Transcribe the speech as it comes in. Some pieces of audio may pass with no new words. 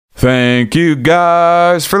Thank you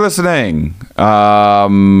guys for listening.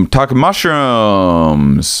 Talking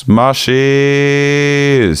mushrooms. Mushies.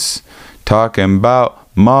 Talking about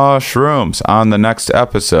mushrooms on the next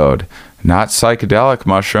episode. Not psychedelic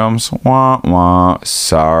mushrooms. Wah, wah.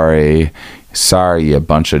 Sorry, you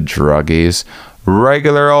bunch of druggies.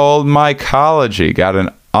 Regular old mycology. Got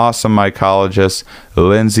an awesome mycologist,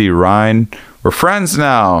 Lindsay Ryan. We're friends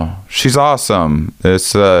now. She's awesome.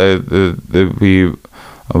 It's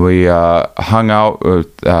we hung out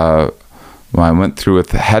with, when I went through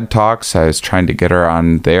with the Head Talks. I was trying to get her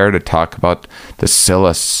on there to talk about the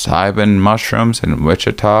psilocybin mushrooms in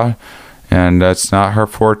Wichita, and that's not her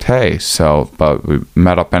forte. So, but we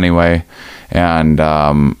met up anyway, and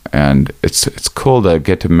it's cool to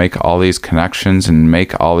get to make all these connections and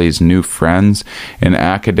make all these new friends in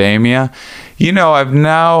academia. You know, I've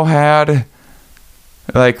now had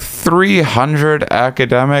like 300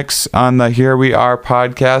 academics on the Here We Are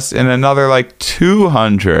podcast and another like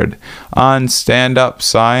 200 on Stand Up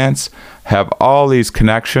Science. Have all these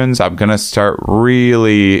connections. I'm going to start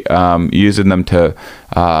really using them to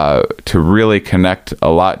really connect a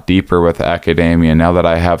lot deeper with academia now that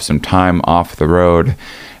I have some time off the road.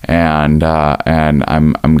 And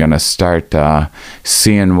I'm going to start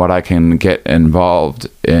seeing what I can get involved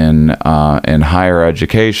in higher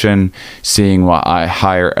education, seeing what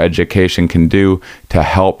higher education can do to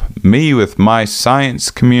help me with my science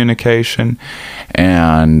communication,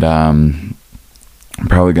 and I'm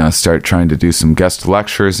probably going to start trying to do some guest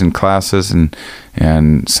lectures in classes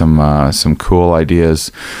and some cool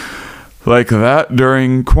ideas like that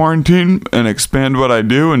during quarantine, and expand what I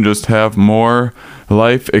do and just have more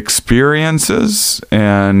life experiences.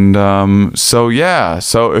 And so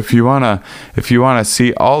if you wanna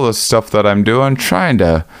see all the stuff that I'm doing, trying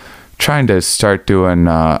to start doing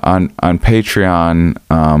on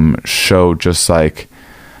Patreon show, just like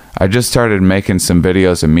I just started making some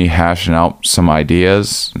videos of me hashing out some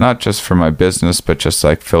ideas, not just for my business, but just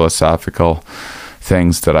like philosophical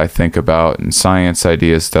things that I think about and science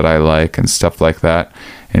ideas that I like and stuff like that,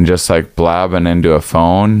 and just like blabbing into a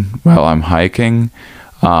phone while I'm hiking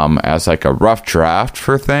as like a rough draft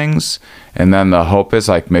for things. And then the hope is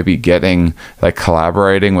like maybe getting like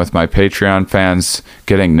collaborating with my Patreon fans,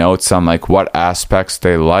 getting notes on like what aspects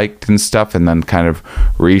they liked and stuff, and then kind of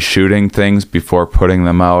reshooting things before putting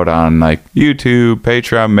them out on like YouTube,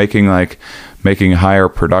 Patreon, making higher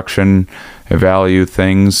production value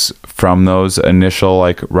things from those initial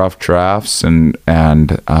like rough drafts, and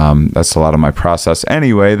that's a lot of my process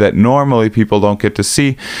anyway that normally people don't get to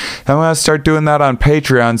see. I'm gonna start doing that on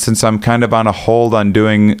Patreon, since I'm kind of on a hold on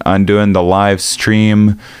doing the live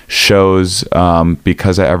stream shows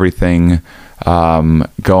because of everything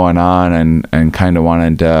going on, and kind of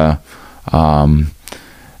wanted to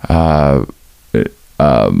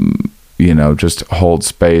just hold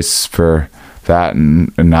space for that,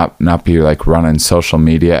 and not be like running social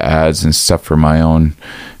media ads and stuff for my own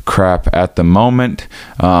crap at the moment.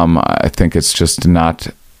 I think it's just not.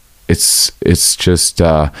 It's just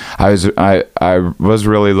I was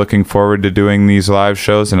really looking forward to doing these live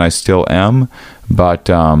shows, and I still am, but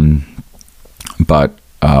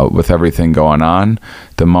with everything going on,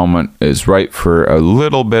 the moment is right for a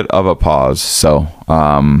little bit of a pause.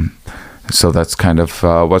 So that's kind of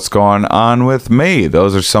what's going on with me.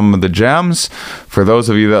 Those are some of the gems. For those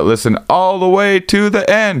of you that listen all the way to the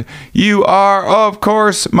end, you are, of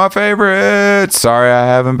course, my favorites. Sorry I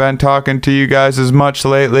haven't been talking to you guys as much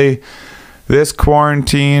lately. This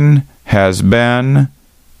quarantine has been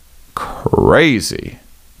crazy.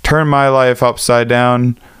 Turned my life upside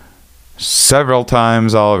down several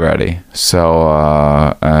times already. So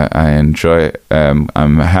I enjoy it.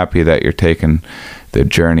 I'm happy that you're taking the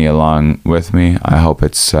journey along with me. I hope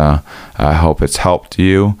it's helped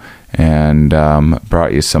you and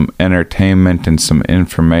brought you some entertainment and some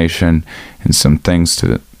information and some things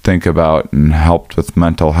to think about, and helped with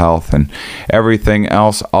mental health and everything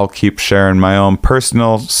else. I'll keep sharing my own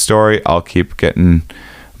personal story. I'll keep getting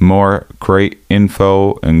more great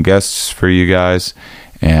info and guests for you guys,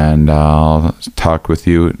 and I'll talk with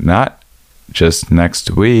you not just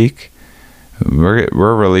next week. We're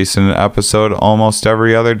releasing an episode almost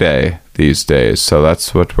every other day these days, so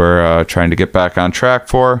that's what we're trying to get back on track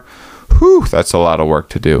for. Whew, that's a lot of work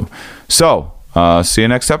to do. So, see you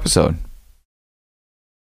next episode.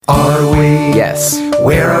 Are we? Yes.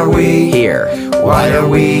 Where are we? Here. Why are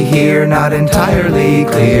we here? Not entirely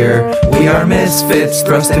clear. We are misfits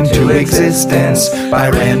thrust into existence by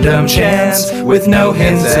random chance, with no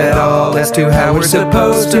hints at all as to how we're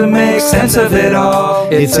supposed to make sense of it all.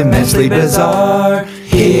 It's immensely bizarre.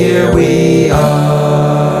 Here we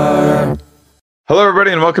are. Hello,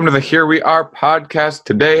 everybody, and welcome to the Here We Are podcast.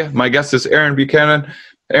 Today, my guest is Erin Buchanan.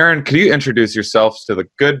 Erin, could you introduce yourselves to the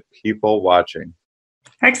good people watching?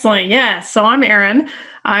 Excellent. Yeah. So I'm Erin.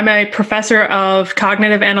 I'm a professor of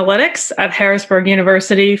cognitive analytics at Harrisburg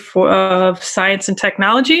University of Science and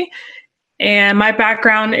Technology. And my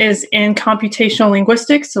background is in computational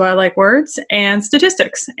linguistics, so I like words, and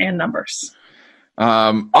statistics and numbers.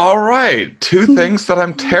 All right, two things that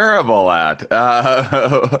I'm terrible at.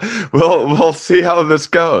 We'll see how this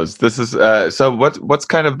goes. This is so. What's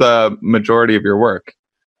kind of the majority of your work?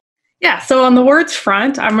 Yeah, so on the words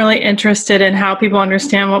front, I'm really interested in how people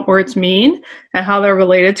understand what words mean and how they're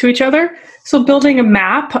related to each other. So building a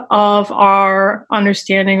map of our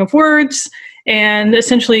understanding of words and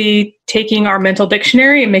essentially taking our mental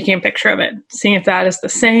dictionary and making a picture of it, seeing if that is the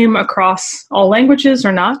same across all languages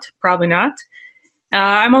or not. Probably not.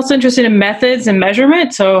 I'm also interested in methods and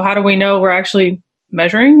measurement. So how do we know we're actually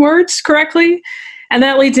measuring words correctly? And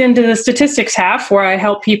that leads into the statistics half, where I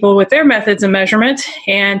help people with their methods and measurement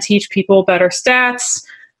and teach people better stats.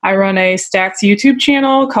 I run a stats YouTube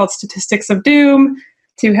channel called Statistics of Doom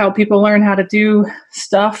to help people learn how to do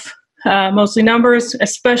stuff, mostly numbers,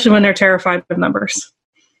 especially when they're terrified of numbers.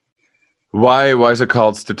 Why is it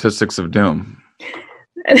called Statistics of Doom?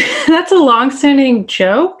 That's a long-standing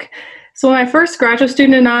joke. So my first graduate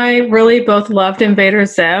student and I really both loved Invader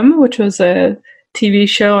Zim, which was a TV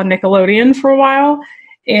show on Nickelodeon for a while,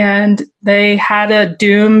 and they had a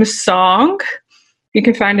Doom song. You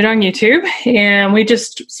can find it on YouTube, and we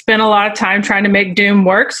just spent a lot of time trying to make Doom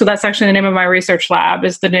work. So that's actually the name of my research lab,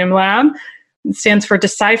 is the Doom Lab. It stands for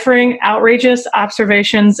Deciphering Outrageous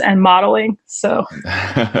Observations and Modeling. So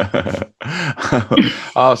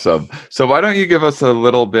awesome. So why don't you give us a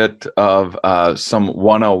little bit of some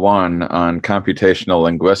 101 on computational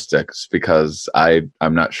linguistics, because I'm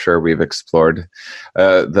not sure we've explored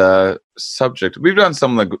the subject. We've done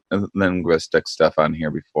some linguistic stuff on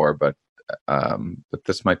here before, but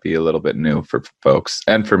this might be a little bit new for folks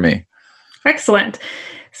and for me. Excellent.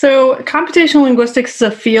 So computational linguistics is a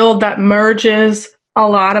field that merges a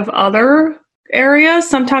lot of other areas.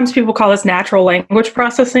 Sometimes people call this natural language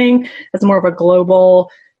processing. It's more of a global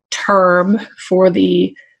term for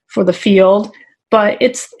the field, but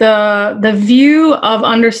it's the view of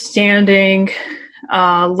understanding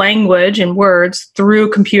language and words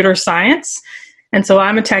through computer science. And so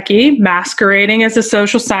I'm a techie masquerading as a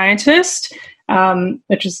social scientist.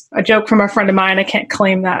 Which is a joke from a friend of mine. I can't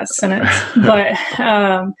claim that sentence. But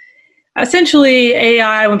essentially,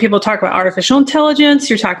 AI, when people talk about artificial intelligence,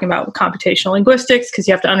 you're talking about computational linguistics, because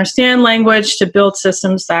you have to understand language to build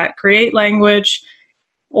systems that create language.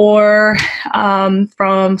 Or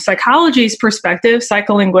from psychology's perspective,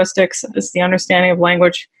 psycholinguistics is the understanding of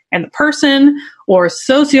language and the person, or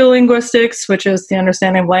sociolinguistics, which is the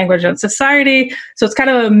understanding of language and society. So it's kind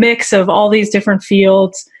of a mix of all these different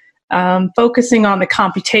fields. Focusing on the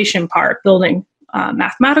computation part, building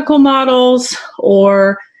mathematical models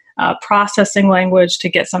or processing language to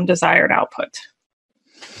get some desired output.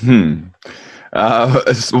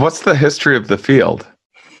 What's the history of the field?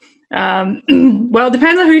 Well, it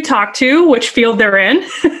depends on who you talk to, which field they're in.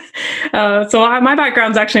 My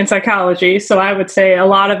background's actually in psychology, so I would say a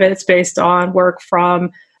lot of it's based on work from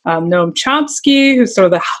Noam Chomsky, who's sort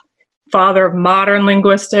of the father of modern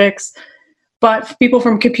linguistics. But people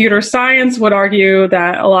from computer science would argue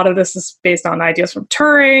that a lot of this is based on ideas from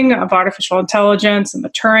Turing, of artificial intelligence and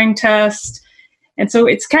the Turing test. And so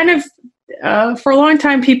it's kind of, for a long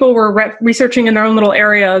time, people were researching in their own little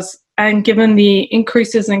areas. And given the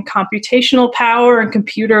increases in computational power and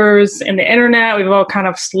computers and the internet, we've all kind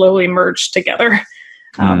of slowly merged together.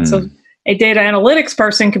 So a data analytics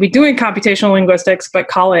person could be doing computational linguistics, but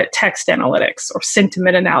call it text analytics or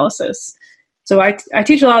sentiment analysis. So I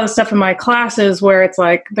teach a lot of the stuff in my classes where it's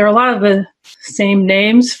like there are a lot of the same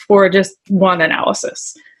names for just one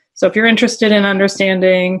analysis. So if you're interested in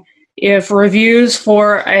understanding if reviews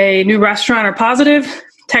for a new restaurant are positive,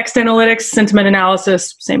 text analytics, sentiment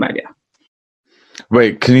analysis, same idea.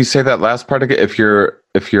 Wait, can you say that last part again? If you're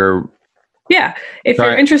Yeah, if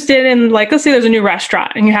you're interested in, like, let's say there's a new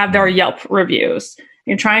restaurant and you have their Yelp reviews,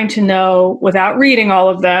 you're trying to know, without reading all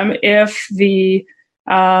of them, if the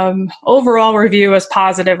overall review is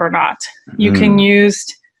positive or not. You can use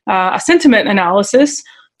a sentiment analysis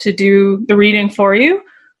to do the reading for you,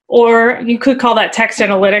 or you could call that text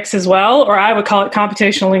analytics as well, or I would call it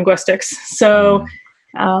computational linguistics. So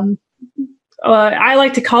I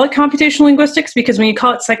like to call it computational linguistics because when you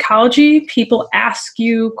call it psychology, people ask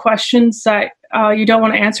you questions that you don't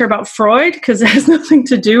want to answer about Freud because it has nothing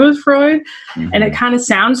to do with Freud, and it kind of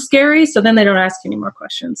sounds scary, so then they don't ask any more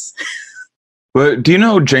questions. But do you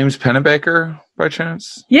know James Pennebaker by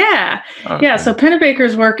chance? Yeah. Okay. Yeah. So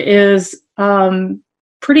Pennebaker's work is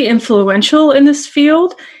pretty influential in this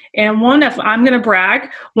field. And I'm going to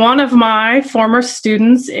brag, one of my former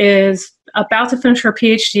students is about to finish her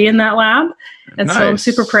PhD in that lab. And so I'm Nice.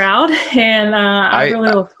 super proud. And I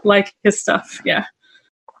really like his stuff. Yeah.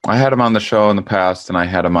 I had him on the show in the past, and I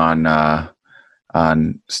had him on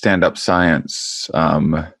Stand Up Science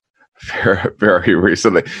very, very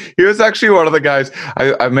recently. He was actually one of the guys.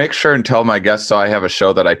 I make sure and tell my guests, so I have a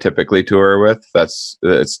show that I typically tour with.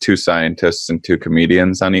 It's 2 scientists and 2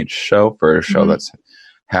 comedians on each show for a show that's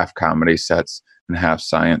half comedy sets and half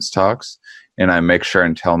science talks. And I make sure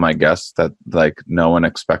and tell my guests that like no one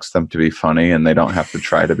expects them to be funny, and they don't have to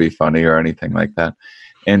try to be funny or anything like that.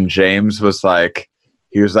 And James was like,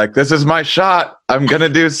 this is my shot. I'm going to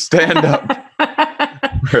do stand up.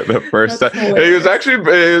 For the first time. It was actually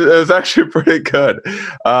pretty good.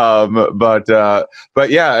 But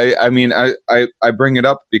yeah, I mean, I bring it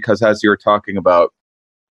up because as you were talking about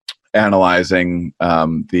analyzing what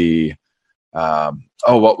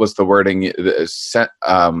was the wording?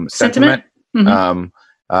 Sentiment. Mm-hmm.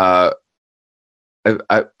 I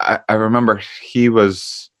remember he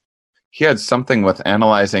had something with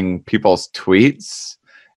analyzing people's tweets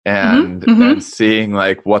and seeing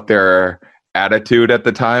like what their attitude at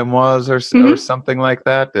the time was or something like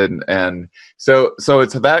that. And so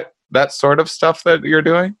it's that sort of stuff that you're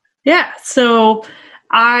doing. Yeah. So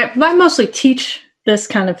I mostly teach this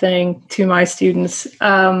kind of thing to my students.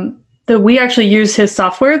 We actually use his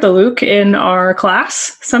software, the Luke, in our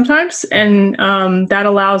class sometimes. And that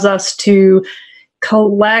allows us to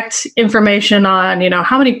collect information on,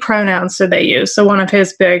 how many pronouns do they use. So one of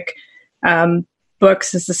his big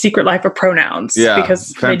books is The Secret Life of Pronouns. Yeah,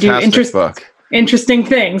 because they do interesting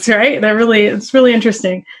things, right? It's really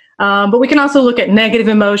interesting. But we can also look at negative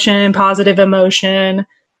emotion, positive emotion.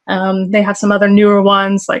 They have some other newer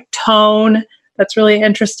ones like tone. That's really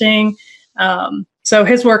interesting. So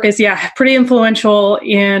his work is, pretty influential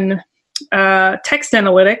in text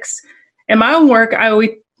analytics. In my own work, I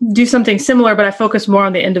always do something similar, but I focus more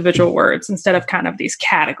on the individual words instead of kind of these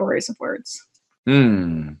categories of words.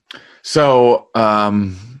 So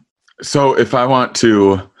if I want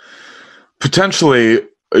to potentially,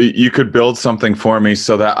 you could build something for me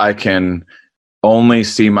so that I can only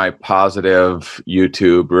see my positive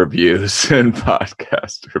YouTube reviews and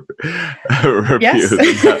podcast reviews.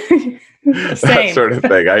 Yes. That sort of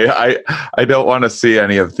thing. I don't want to see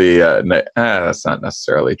any of the. That's not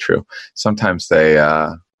necessarily true. Sometimes they.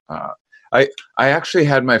 I actually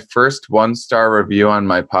had my first 1-star review on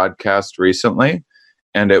my podcast recently,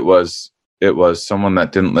 and it was someone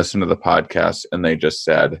that didn't listen to the podcast, and they just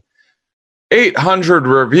said 800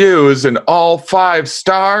 reviews and all 5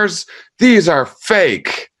 stars. These are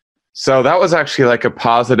fake. So that was actually like a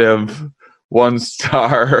positive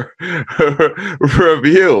 1-star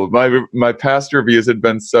review. My past reviews had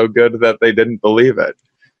been so good that they didn't believe it.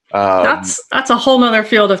 That's a whole nother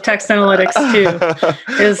field of text analytics too,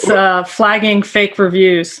 is flagging fake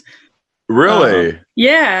reviews. Really?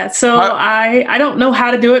 Yeah. So I don't know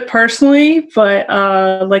how to do it personally, but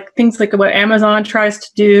like things like what Amazon tries to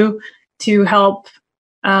do to help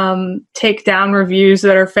take down reviews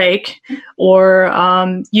that are fake, or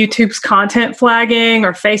YouTube's content flagging,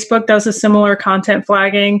 or Facebook does a similar content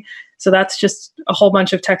flagging. So that's just a whole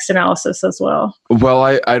bunch of text analysis as well. Well,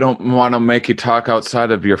 I don't want to make you talk outside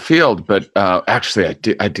of your field, but actually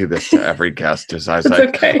I do this to every guest. Is I was like,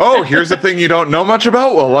 okay. Oh, here's the thing you don't know much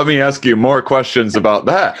about. Well, let me ask you more questions about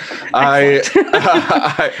that.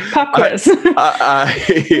 Pop quiz.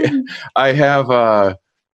 I have.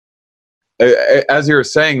 As you were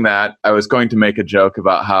saying that, I was going to make a joke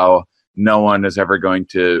about how no one is ever going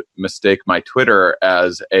to mistake my Twitter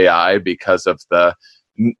as AI because of the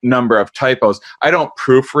number of typos. I don't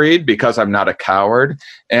proofread because I'm not a coward,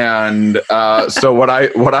 and so what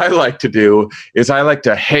I like to do is I like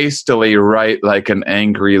to hastily write like an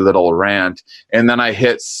angry little rant, and then I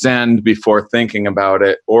hit send before thinking about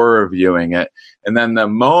it or reviewing it, and then the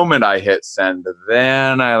moment I hit send,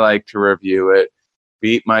 then I like to review it,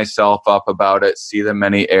 beat myself up about it, see the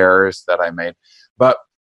many errors that I made.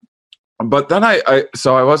 But then I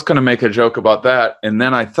was going to make a joke about that, and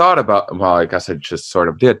then I thought about, well, I guess I just sort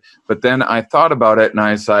of did, but then I thought about it, and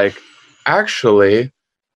I was like, actually,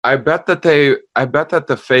 I bet that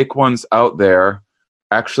the fake ones out there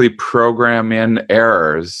actually program in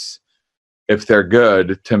errors, if they're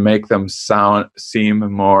good, to make them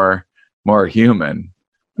seem more human.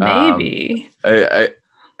 Maybe. They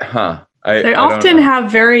often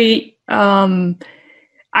have very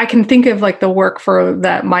I can think of like the work for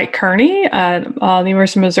that Mike Kearney at the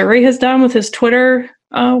University of Missouri has done with his Twitter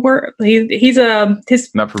work.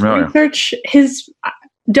 His Not familiar. research.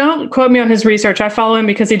 Don't quote me on his research. I follow him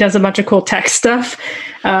because he does a bunch of cool tech stuff.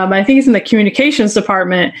 I think he's in the communications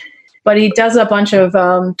department, but he does a bunch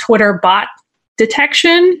of Twitter bot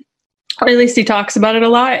detection. Or at least he talks about it a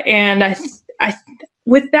lot. And I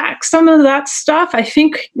with that, some of that stuff, I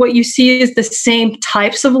think what you see is the same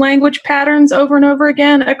types of language patterns over and over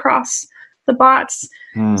again across the bots.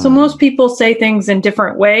 So most people say things in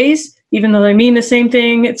different ways, even though they mean the same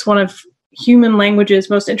thing. It's one of human language's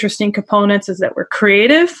most interesting components is that we're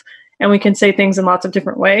creative and we can say things in lots of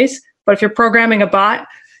different ways. But if you're programming a bot,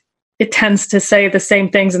 it tends to say the same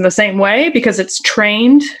things in the same way because it's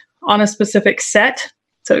trained on a specific set.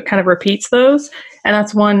 So it kind of repeats those. And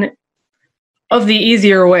that's one of the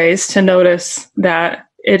easier ways to notice that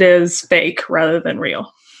it is fake rather than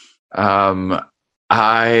real. That's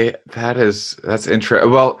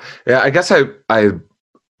interesting. Well, yeah, I guess I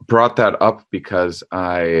brought that up because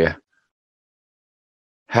I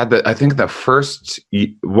had I think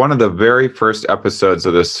one of the very first episodes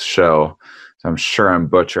of this show. I'm sure I'm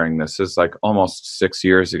butchering this. Is like almost 6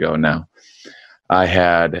 years ago now. I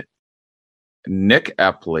had Nick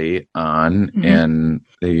Epley on in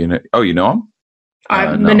the oh, you know him?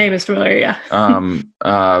 No. The name is familiar, yeah.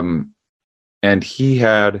 And he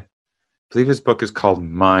had, I believe his book is called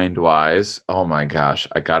Mindwise. Oh my gosh,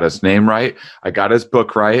 I got his name right. I got his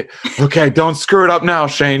book right. Okay, don't screw it up now,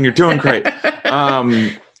 Shane. You're doing great.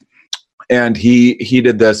 And he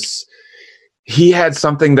did this. He had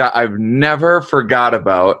something that I've never forgot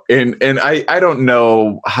about, and I don't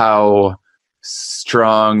know how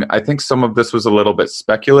strong. I think some of this was a little bit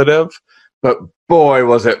speculative, but boy,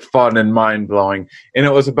 was it fun and mind-blowing. And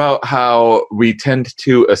it was about how we tend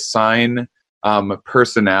to assign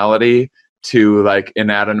personality to like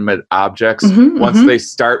inanimate objects once they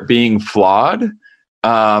start being flawed.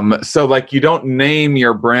 So like you don't name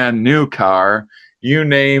your brand new car, you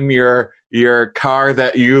name your car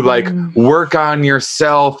that you like work on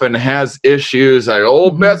yourself and has issues. Like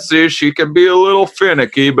old Betsy, she can be a little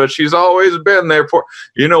finicky, but she's always been there for,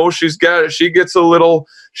 she gets a little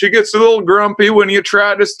grumpy when you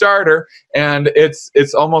try to start her. And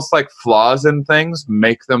it's almost like flaws in things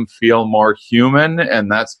make them feel more human.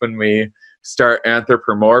 And that's when we start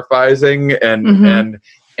anthropomorphizing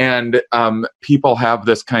and people have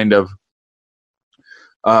this kind of,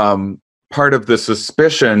 part of the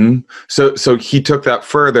suspicion. So he took that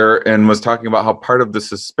further and was talking about how part of the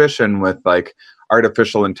suspicion with like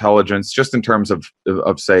artificial intelligence, just in terms of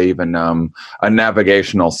say even a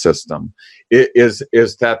navigational system, is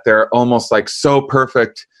that they're almost like so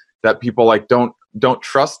perfect that people like don't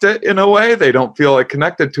trust it in a way. They don't feel like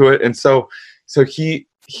connected to it. And so he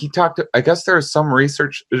talked. I guess there's some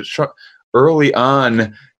research early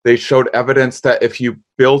on. They showed evidence that if you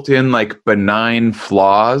built in like benign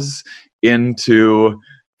flaws into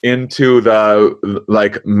the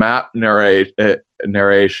like map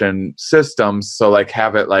narration systems, so like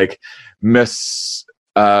have it like misspeak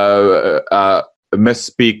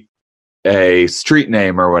a street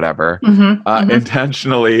name or whatever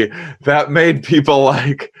intentionally, that made people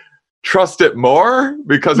like trust it more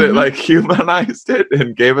because it like humanized it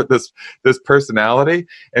and gave it this personality.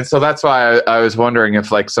 And so that's why I was wondering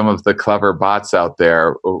if like some of the clever bots out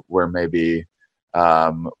there were maybe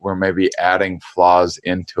adding flaws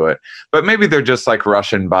into it, but maybe they're just like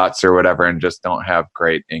Russian bots or whatever and just don't have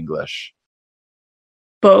great English.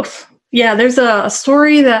 Both. Yeah, there's a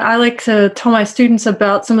story that I like to tell my students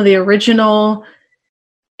about some of the original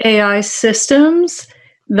AI systems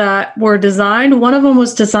that were designed. One of them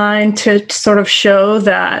was designed to sort of show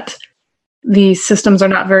that these systems are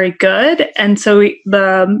not very good. And so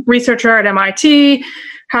the researcher at MIT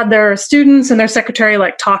had their students and their secretary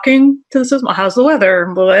like talking to the system. How's the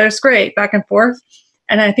weather? Well, it's great, back and forth.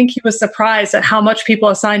 And I think he was surprised at how much people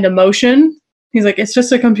assigned emotion. He's like, it's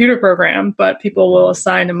just a computer program, but people will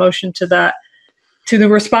assign emotion to that, to the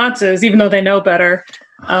responses, even though they know better.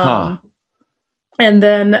 And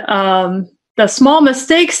then the small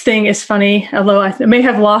mistakes thing is funny, although I may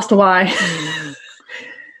have lost why.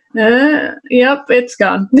 Yep, it's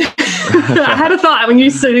gone. I had a thought when you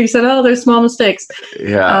said, oh, there's small mistakes.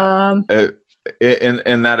 Yeah.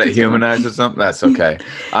 In that it humanizes them. That's okay.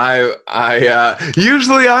 I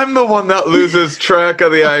usually I'm the one that loses track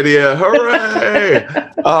of the idea. Hooray!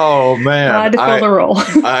 Oh man. I had to fill the role.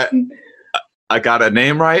 I got a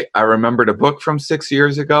name right. I remembered a book from 6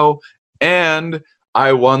 years ago, and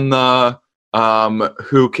I won the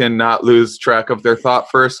who cannot lose track of their thought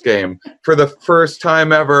first game for the first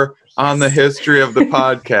time ever on the history of the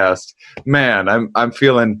podcast. Man, I'm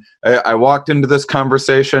feeling. I walked into this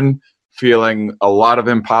conversation feeling a lot of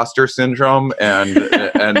imposter syndrome, and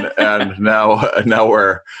now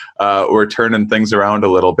we're turning things around a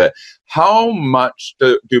little bit. How much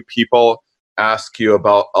do people ask you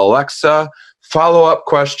about Alexa? Follow-up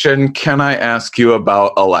question: can I ask you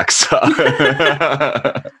about Alexa?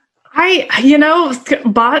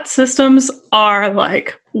 Bot systems are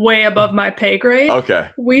like way above my pay grade. Okay.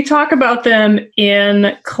 We talk about them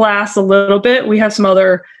in class a little bit. We have some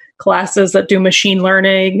other classes that do machine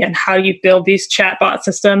learning and how you build these chatbot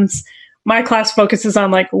systems. My class focuses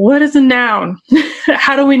on like, what is a noun?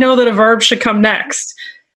 How do we know that a verb should come next?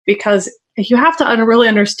 Because you have to really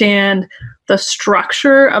understand the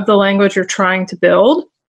structure of the language you're trying to build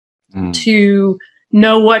to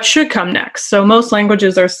know what should come next. So most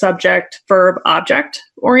languages are subject, verb, object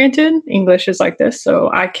oriented. English is like this. So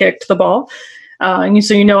I kicked the ball. I'm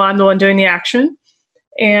the one doing the action.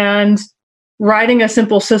 And writing a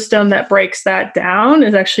simple system that breaks that down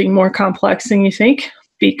is actually more complex than you think,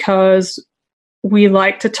 because we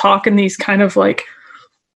like to talk in these kind of like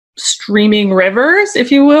streaming rivers,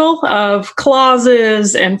 if you will, of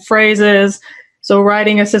clauses and phrases. So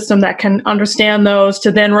writing a system that can understand those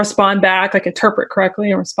to then respond back, like interpret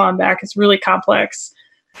correctly and respond back, is really complex.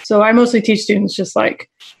 So I mostly teach students just like,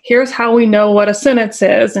 here's how we know what a sentence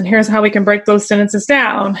is, and here's how we can break those sentences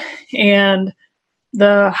down. And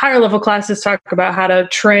the higher level classes talk about how to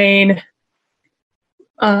train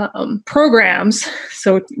programs.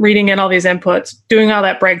 So reading in all these inputs, doing all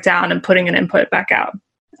that breakdown, and putting an input back out.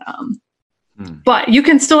 But you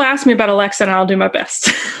can still ask me about Alexa, and I'll do my best.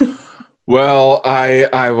 Well,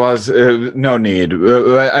 I was no need.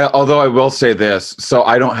 Although I will say this, so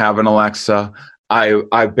I don't have an Alexa.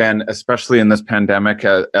 I've been, especially in this pandemic,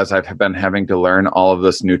 as I've been having to learn all of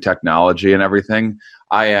this new technology and everything.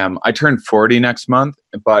 I turned 40 next month,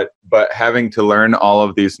 but having to learn all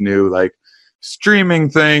of these new like streaming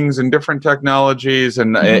things and different technologies,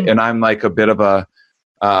 and I'm like a bit of a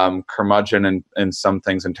curmudgeon in some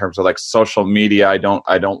things in terms of like social media. I don't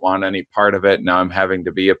want any part of it. Now I'm having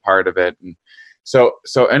to be a part of it. And so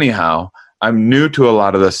anyhow, I'm new to a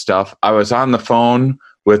lot of this stuff. I was on the phone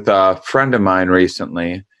with a friend of mine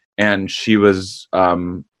recently, and she was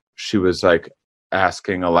like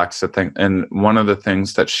asking Alexa thing. And one of the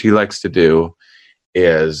things that she likes to do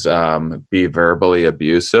is be verbally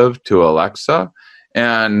abusive to Alexa,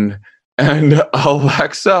 and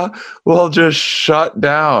Alexa will just shut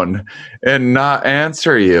down and not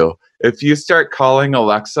answer you. If you start calling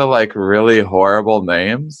Alexa like really horrible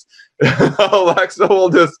names, Alexa will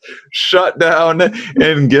just shut down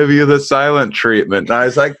and give you the silent treatment. And I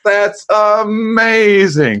was like, that's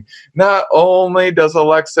amazing. Not only does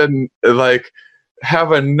Alexa like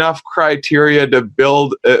have enough criteria to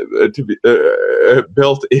build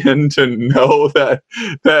built in to know that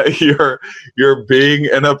you're being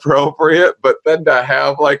inappropriate, but then to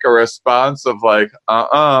have like a response of like,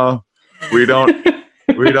 we don't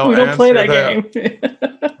play that game.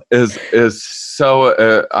 is so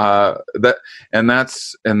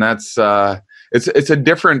it's a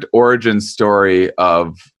different origin story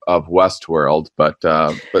of Westworld, but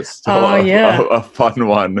still a fun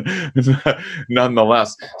one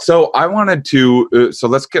nonetheless. So I wanted to so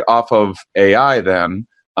let's get off of AI then.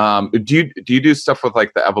 Do you do stuff with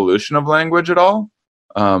like the evolution of language at all?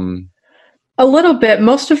 A little bit.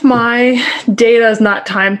 Most of my data is not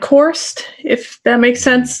time coursed, if that makes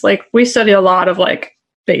sense. Like we study a lot of like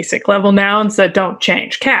basic level nouns that don't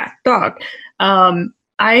change. Cat, dog.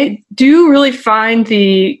 I do really find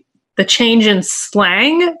the change in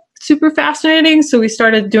slang super fascinating. So we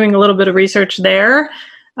started doing a little bit of research there.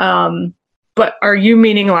 But are you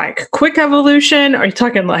meaning like quick evolution? Are you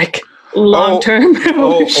talking like long-term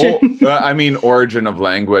evolution? I mean origin of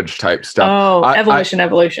language type stuff.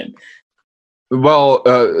 Evolution.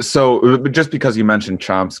 Well, so just because you mentioned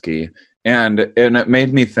Chomsky, and it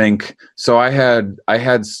made me think. So I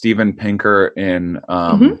had Steven Pinker and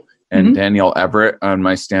Daniel Everett on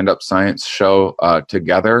my stand-up science show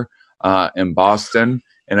together in Boston.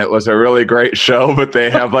 And it was a really great show, but they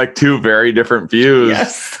have like two very different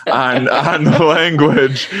views on the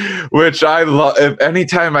language, which I love. If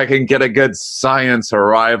anytime I can get a good science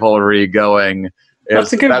rivalry going,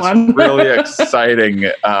 that's a good one. Really exciting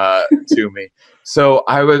to me. So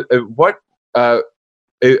I was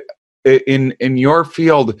in your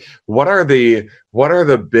field, what are the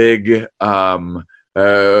big what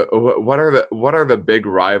are the big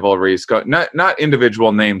rivalries? Not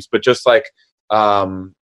individual names, but just like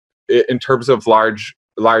in terms of large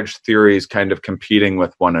large theories kind of competing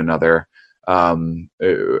with one another.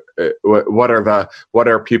 What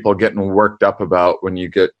are people getting worked up about when you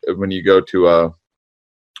go to a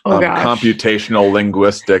computational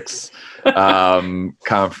linguistics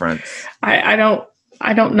conference? I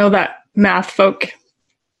don't know that math folk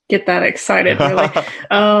get that excited, really.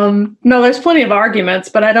 No, there's plenty of arguments,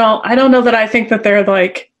 but I don't know that I think that they're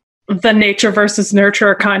like the nature versus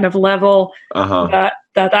nurture kind of level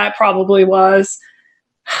that probably was.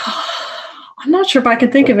 I'm not sure if I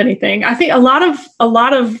can think of anything. I think a lot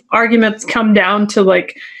of arguments come down to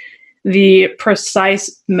like the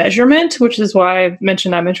precise measurement, which is why I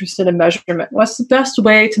mentioned I'm interested in measurement. What's the best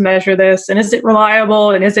way to measure this? And is it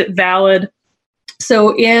reliable? And is it valid?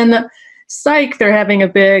 So in psych, they're having a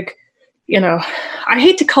big, I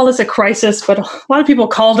hate to call this a crisis, but a lot of people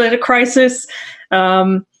called it a crisis.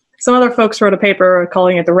 Some other folks wrote a paper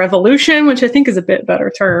calling it the revolution, which I think is a bit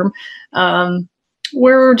better term.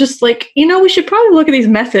 We're just like, we should probably look at these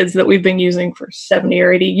methods that we've been using for 70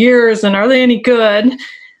 or 80 years, and are they any good?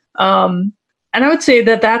 And I would say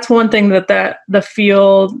that that's one thing that the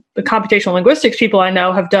field, the computational linguistics people I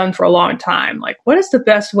know have done for a long time. Like, what is the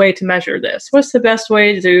best way to measure this? What's the best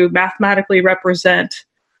way to mathematically represent,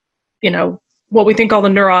 what we think all the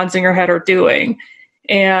neurons in your head are doing?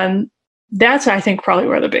 And that's, I think, probably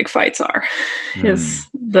where the big fights are, is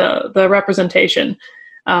the representation.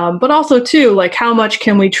 But also, too, like, how much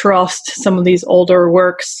can we trust some of these older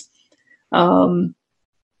works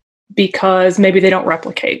because maybe they don't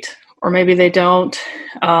replicate, or maybe they don't,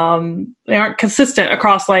 they aren't consistent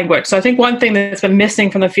across language. So I think one thing that's been missing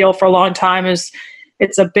from the field for a long time is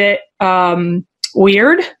it's a bit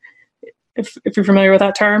weird, if you're familiar with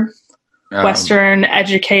that term. Western,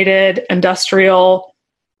 educated, industrial,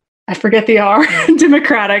 I forget the R,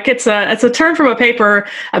 democratic. It's a term from a paper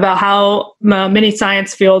about how many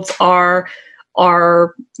science fields are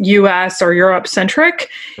US or Europe centric.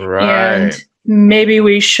 Right. And maybe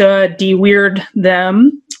we should de-weird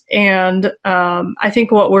them. And I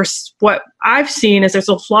think what I've seen is there's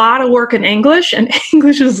a lot of work in English, and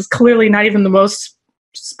English is clearly not even the most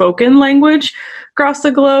spoken language across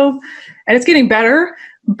the globe, and it's getting better.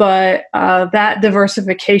 But that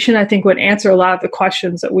diversification, I think, would answer a lot of the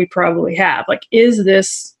questions that we probably have. Like, is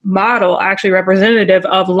this model actually representative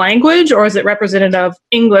of language, or is it representative of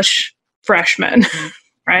English freshmen?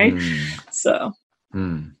 Right? So.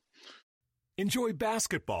 Enjoy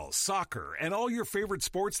basketball, soccer, and all your favorite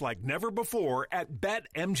sports like never before at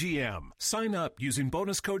BetMGM. Sign up using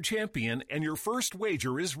bonus code CHAMPION and your first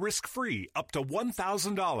wager is risk-free up to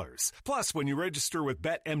 $1,000. Plus, when you register with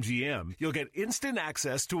BetMGM, you'll get instant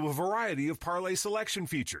access to a variety of parlay selection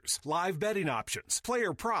features, live betting options,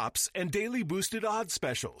 player props, and daily boosted odds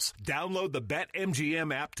specials. Download the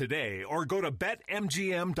BetMGM app today or go to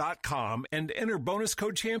BetMGM.com and enter bonus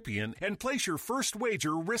code CHAMPION and place your first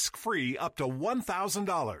wager risk-free up to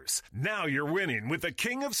 $1,000. Now you're winning with the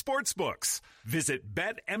king of sportsbooks. Visit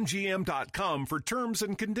BetMGM.com for terms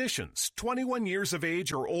and conditions. 21 years of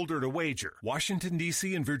age or older to wager. Washington,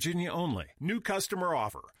 D.C. and Virginia only. New customer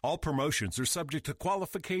offer. All promotions are subject to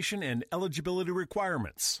qualification and eligibility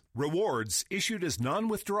requirements. Rewards issued as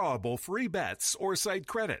non-withdrawable free bets or site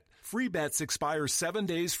credit. Free bets expire 7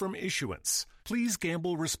 days from issuance. Please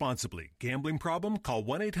gamble responsibly. Gambling problem? Call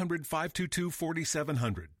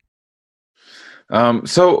 1-800-522-4700.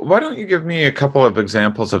 So why don't you give me a couple of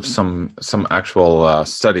examples of some actual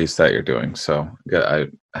studies that you're doing, so I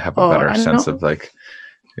have a better sense of like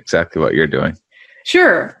exactly what you're doing.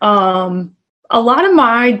 Sure. A lot of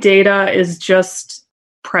my data is just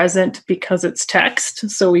present because it's text,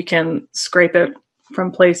 so we can scrape it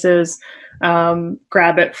from places,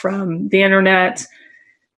 grab it from the internet.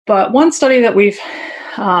 But one study that we've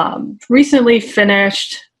recently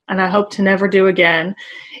finished, and I hope to never do again,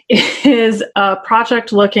 is a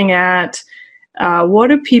project looking at what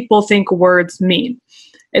do people think words mean.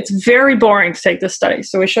 It's very boring to take this study.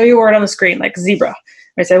 So we show you a word on the screen, like zebra.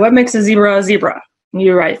 We say, what makes a zebra a zebra? And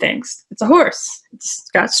you write things. It's a horse. It's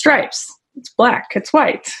got stripes. It's black. It's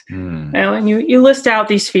white. And you list out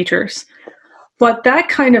these features. But that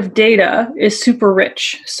kind of data is super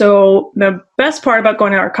rich. So the best part about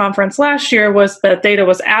going to our conference last year was that data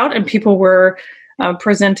was out and people were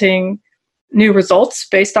presenting new results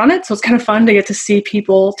based on it. So it's kind of fun to get to see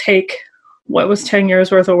people take what was 10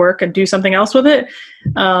 years worth of work and do something else with it.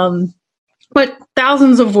 But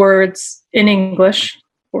thousands of words in English,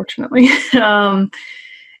 fortunately.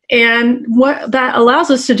 And what that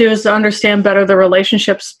allows us to do is to understand better the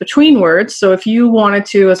relationships between words. So if you wanted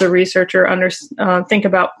to, as a researcher, think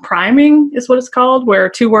about priming is what it's called, where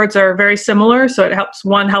two words are very similar. So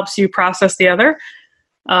one helps you process the other.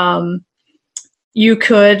 you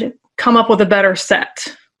could come up with a better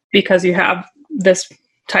set because you have this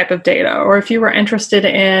type of data. Or if you were interested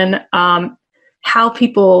in how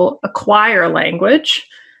people acquire language,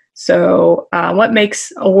 so what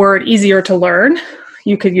makes a word easier to learn,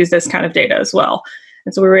 you could use this kind of data as well.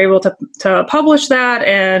 And so we were able to publish that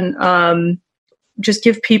and just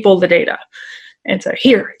give people the data and say,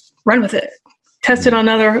 here, run with it, test it on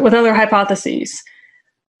other hypotheses.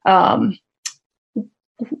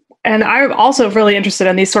 And I'm also really interested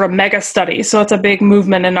in these sort of mega studies. So it's a big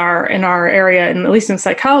movement in our area, and at least in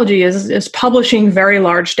psychology, is publishing very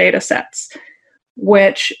large data sets,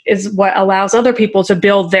 which is what allows other people to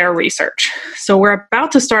build their research. So we're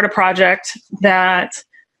about to start a project that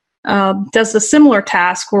does a similar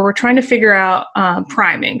task where we're trying to figure out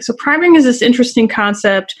priming. So priming is this interesting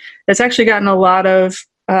concept that's actually gotten a lot of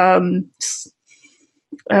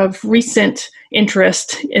recent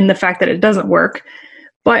interest in the fact that it doesn't work.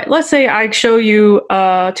 But let's say I show you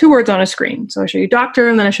 2 words on a screen. So I show you doctor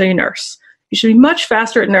and then I show you nurse. You should be much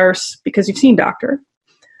faster at nurse because you've seen doctor.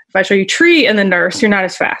 If I show you tree and then nurse, you're not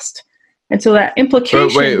as fast. And so that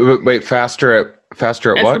implication... Wait, faster at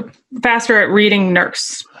what? Faster at reading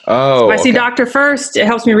nurse. Oh, so if I see doctor first, it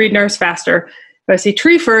helps me read nurse faster. If I see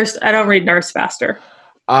tree first, I don't read nurse faster.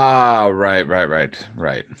 Ah, right.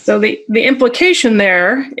 So the implication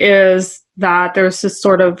there is that there's this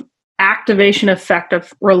sort of activation effect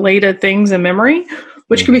of related things in memory,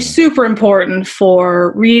 which can be super important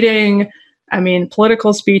for reading,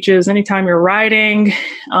 political speeches, anytime you're writing.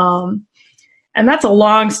 And that's a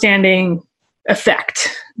long-standing effect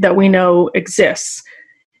that we know exists.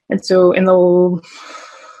 And so in the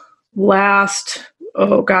last,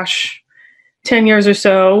 10 years or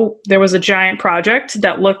so, there was a giant project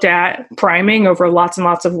that looked at priming over lots and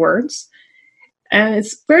lots of words. And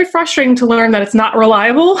it's very frustrating to learn that it's not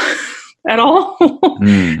reliable at all.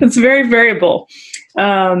 It's very variable.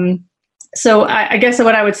 So I guess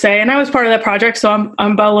what I would say, and I was part of that project, so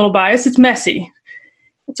I'm a little biased, it's messy.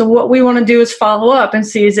 So what we want to do is follow up and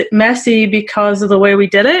see, is it messy because of the way we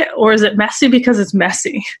did it, or is it messy because it's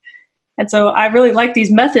messy? And so I really like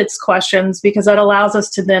these methods questions because that allows us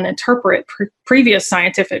to then interpret previous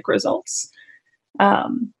scientific results.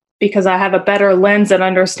 Because I have a better lens at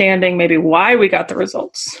understanding maybe why we got the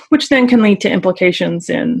results, which then can lead to implications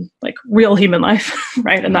in like real human life,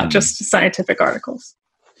 right? And not just scientific articles.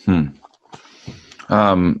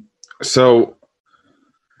 So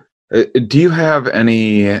do you have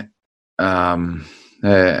any,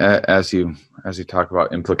 as you talk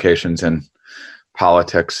about implications in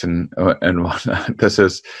politics and whatnot, this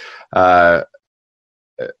is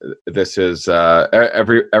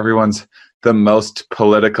everyone's the most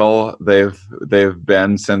political they've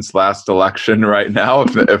been since last election right now,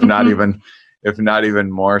 if not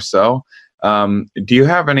even more so. Do you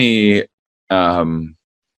have any?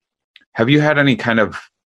 Have you had any kind of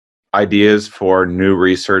ideas for new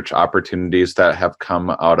research opportunities that have come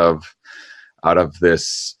out of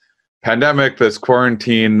this pandemic, this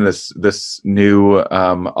quarantine, this new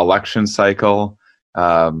election cycle?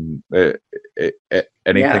 Anything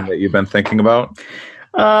that you've been thinking about?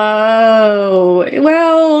 Oh,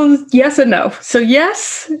 well, yes and no. So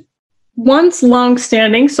yes, one's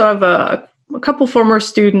long-standing. So I have a couple former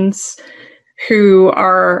students who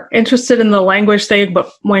are interested in the language thing,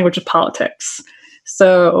 but language of politics.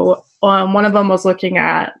 So one of them was looking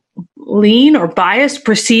at lean or bias,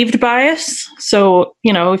 perceived bias. So,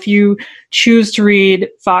 if you choose to read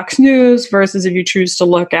Fox News versus if you choose to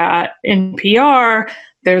look at NPR,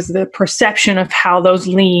 there's the perception of how those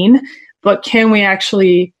lean. But can we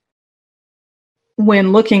actually,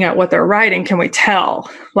 when looking at what they're writing, can we tell?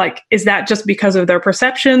 Like, is that just because of their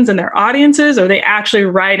perceptions and their audiences, or are they actually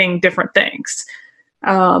writing different things?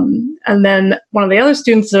 And then one of the other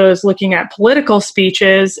students was looking at political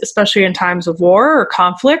speeches, especially in times of war or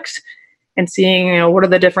conflict, and seeing, what are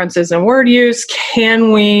the differences in word use?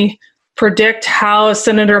 Can we predict how a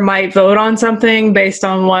senator might vote on something based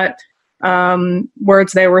on what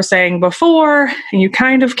words they were saying before? And you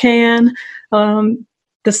kind of can.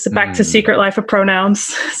 This is back to Secret Life of Pronouns.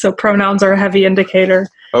 So pronouns are a heavy indicator.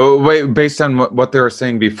 Oh, wait, based on what they were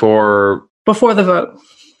saying before the vote.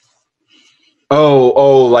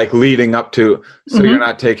 Oh, like leading up to. So you're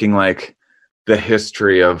not taking like the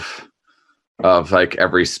history of like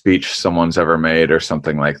every speech someone's ever made or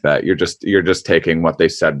something like that. You're just taking what they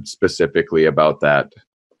said specifically about that.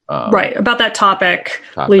 Right, about that topic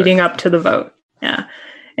leading up to the vote. Yeah.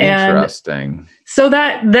 And interesting. So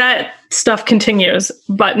that stuff continues,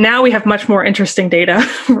 but now we have much more interesting data,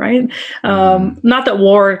 right? Not that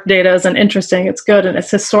war data isn't interesting; it's good and it's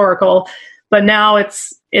historical, but now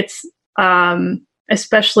it's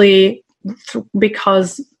especially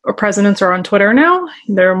because our presidents are on Twitter now,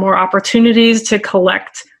 there are more opportunities to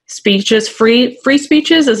collect speeches, free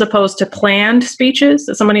speeches, as opposed to planned speeches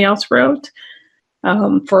that somebody else wrote,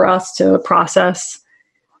 for us to process.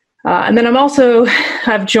 And then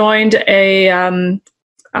I've joined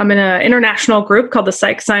I'm in an international group called the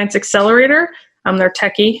Psych Science Accelerator. I'm their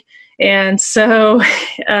techie. And so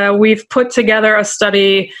we've put together a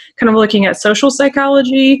study kind of looking at social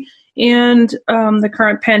psychology and the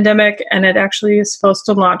current pandemic, and it actually is supposed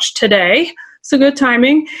to launch today. So good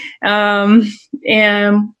timing. And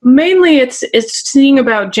mainly it's seeing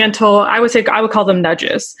about gentle, I would call them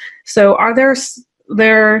nudges. So are there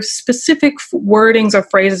specific wordings or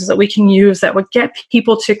phrases that we can use that would get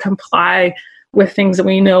people to comply with things that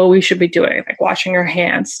we know we should be doing, like washing our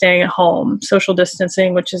hands, staying at home, social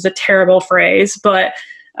distancing, which is a terrible phrase, but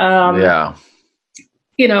can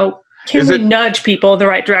we nudge people in the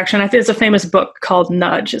right direction? I think there's a famous book called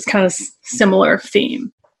Nudge. It's kind of similar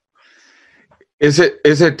theme. Is it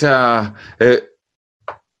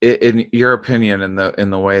in your opinion, in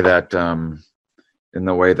the way that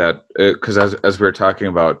because as we were talking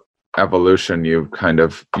about evolution, you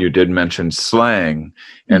did mention slang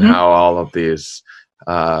and how all of these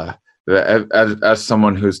as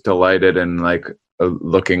someone who's delighted in like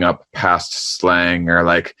looking up past slang or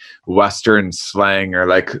like Western slang or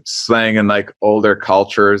like slang in like older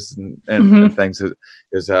cultures and things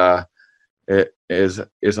is a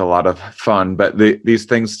lot of fun, but these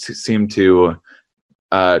things seem to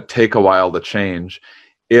take a while to change.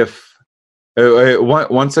 If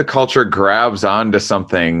once a culture grabs onto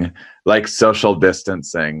something like social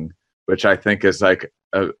distancing, which I think is like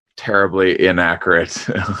a terribly inaccurate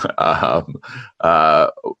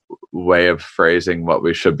way of phrasing what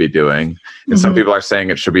we should be doing, and some people are saying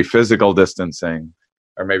it should be physical distancing,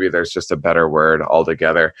 or maybe there's just a better word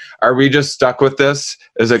altogether. Are we just stuck with this?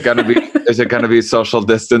 Is it going to be social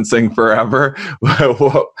distancing forever?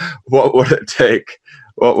 What would it take?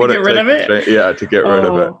 What would it take to get rid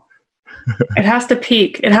of it? It has to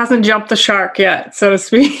peak. It hasn't jumped the shark yet, so to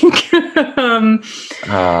speak.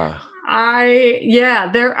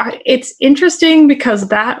 It's interesting because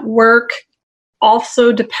that work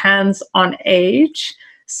also depends on age.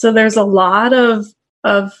 So there's a lot of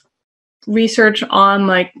research on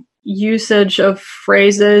like usage of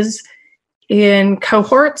phrases in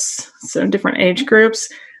cohorts, so in different age groups,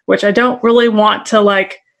 which I don't really want to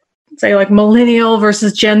say millennial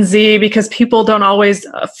versus Gen Z, because people don't always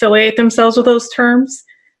affiliate themselves with those terms.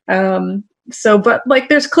 But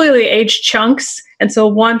there's clearly age chunks. And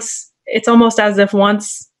so it's almost as if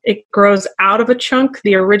once it grows out of a chunk,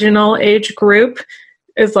 the original age group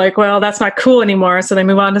is like, well, that's not cool anymore. So they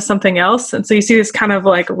move on to something else. And so you see this kind of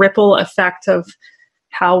like ripple effect of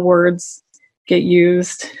how words get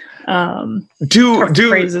used.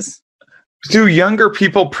 Phrases. Do younger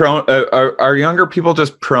people are younger people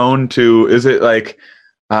just prone to, is it like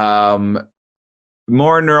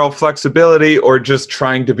more neural flexibility, or just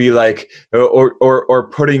trying to be like, or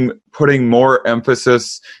putting more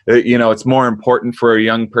emphasis, it's more important for a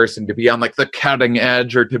young person to be on like the cutting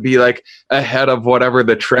edge, or to be like ahead of whatever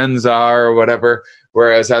the trends are or whatever,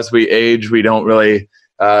 whereas as we age we don't really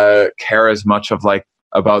care as much of like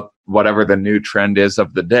about whatever the new trend is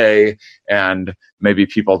of the day, and maybe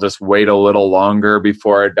people just wait a little longer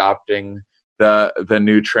before adopting the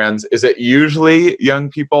new trends? Is it usually young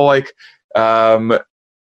people like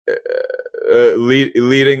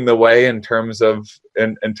leading the way in terms of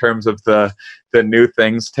the new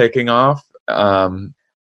things taking off?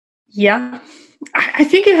 Yeah, I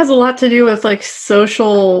think it has a lot to do with like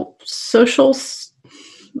social.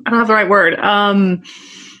 I don't have the right word.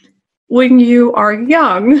 When you are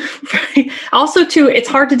young, right? Also too, it's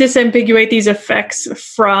hard to disambiguate these effects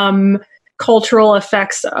from cultural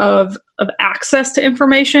effects of access to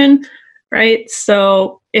information, right?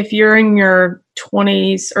 So if you're in your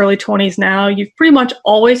 20s, early 20s now, you've pretty much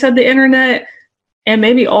always had the internet and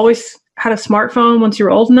maybe always had a smartphone once you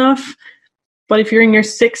were old enough. But if you're in your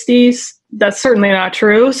 60s, that's certainly not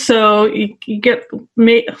true. So you get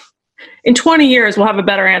in 20 years, we'll have a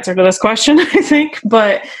better answer to this question, I think.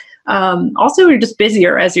 But also, you're just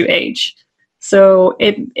busier as you age. So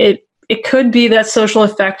it could be that social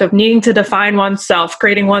effect of needing to define oneself,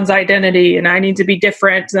 creating one's identity, and I need to be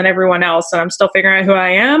different than everyone else, and I'm still figuring out who I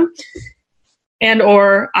am. And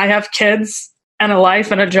or I have kids and a life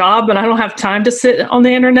and a job, and I don't have time to sit on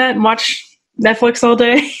the internet and watch Netflix all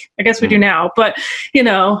day. I guess we do now, but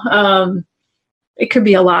it could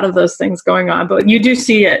be a lot of those things going on. But you do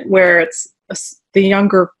see it where it's the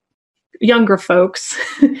younger folks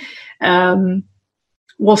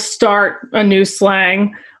will start a new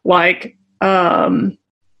slang like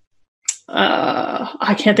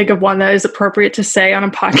I can't think of one that is appropriate to say on a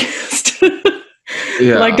podcast.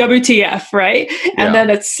 Yeah. Like WTF, right? And then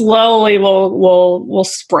it slowly will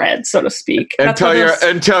spread, so to speak.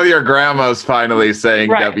 Until your grandma's finally saying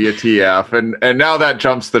WTF, and now that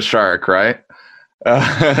jumps the shark, right?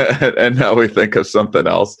 And now we think of something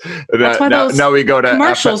else. That's why now we go to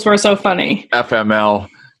commercials were so funny. FML,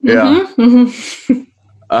 yeah.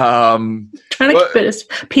 Trying to keep it as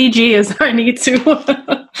PG as I need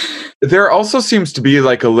to. There also seems to be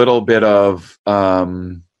like a little bit of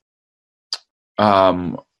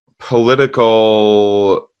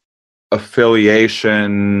political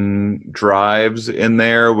affiliation drives in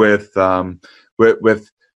there with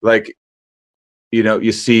like, you know,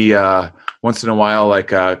 you see once in a while, like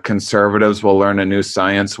conservatives will learn a new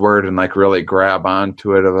science word and like really grab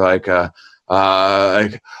onto it, of like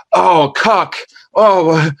oh, cuck.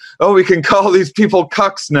 Oh, we can call these people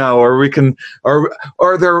cucks now, or we can, or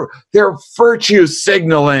they're virtue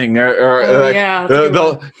signaling, or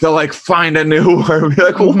they'll like find a new word, be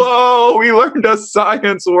like, whoa, we learned a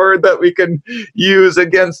science word that we can use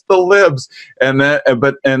against the libs, and then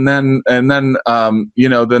you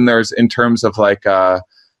know, then there's, in terms of like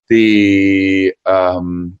the you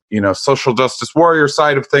know, social justice warrior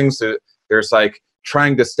side of things, there's like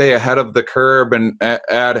trying to stay ahead of the curve and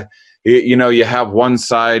add. You know, you have one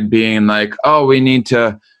side being like, oh, we need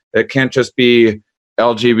to, it can't just be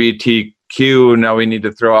LGBTQ. Now we need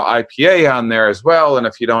to throw IPA on there as well. And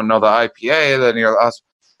if you don't know the IPA,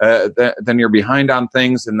 then you're behind on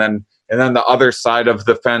things. And then the other side of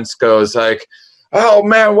the fence goes like, oh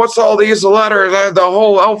man, what's all these letters? The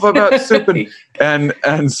whole alphabet soup. And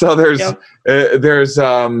so there's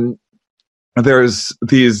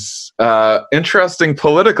these interesting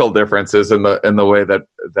political differences in the way that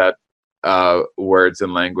words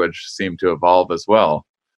and language seem to evolve as well.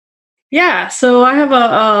 Yeah, so I have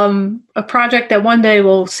a project that one day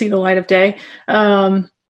will see the light of day,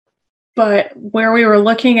 but where we were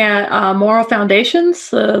looking at moral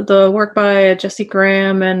foundations, the work by Jesse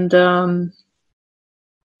Graham and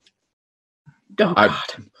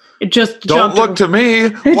it just don't look to me.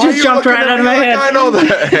 It just jumped right out of my head. I know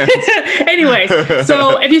that. Anyways,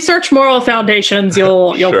 so if you search moral foundations,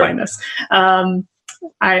 you'll find this.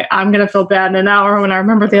 I'm gonna feel bad in an hour when I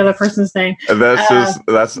remember the other person's name.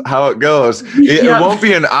 That's how it goes. It won't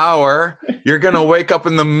be an hour. You're gonna wake up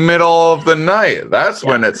in the middle of the night. That's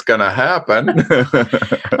when it's gonna happen.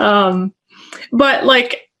 But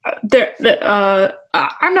like,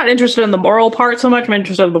 I'm not interested in the moral part so much. I'm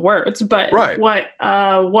interested in the words. But what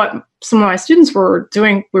some of my students were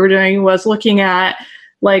doing was looking at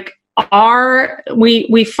like.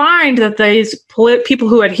 We find that these people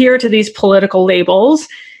who adhere to these political labels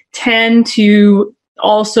tend to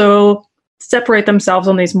also separate themselves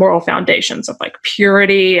on these moral foundations of like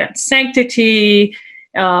purity and sanctity.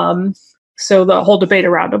 So the whole debate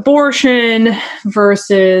around abortion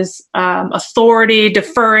versus authority,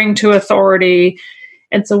 deferring to authority.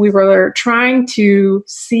 And so we were trying to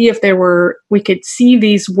see if we could see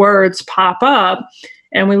these words pop up.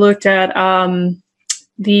 And we looked at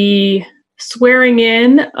the swearing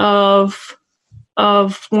in of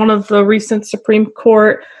one of the recent Supreme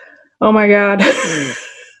Court. Oh my God,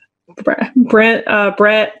 Brett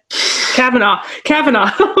Kavanaugh.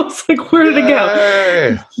 I was like, where did it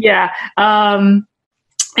go? Yeah.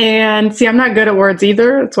 And see, I'm not good at words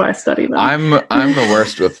either. That's why I study them. I'm the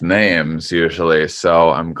worst with names usually,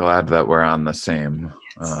 so I'm glad that we're on the same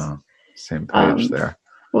page there.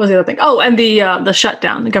 What was the other thing? Oh, and the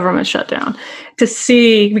shutdown, the government shutdown, to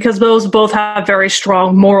see, because those both have very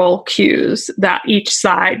strong moral cues that each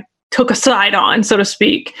side took a side on, so to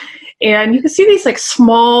speak. And you can see these like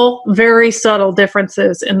small, very subtle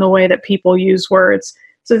differences in the way that people use words.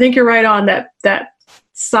 So I think you're right on that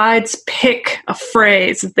sides pick a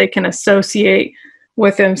phrase that they can associate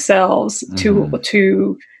with themselves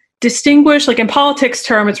to distinguish. Like in politics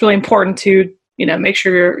term, it's really important to make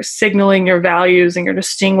sure you're signaling your values and you're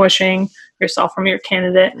distinguishing yourself from your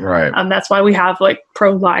candidate. Right. That's why we have like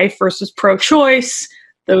pro-life versus pro-choice.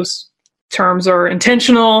 Those terms are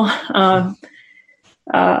intentional.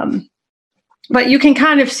 But you can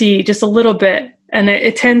kind of see just a little bit, and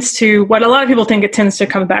it tends to, what a lot of people think, it tends to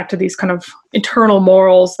come back to these kind of internal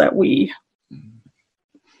morals that we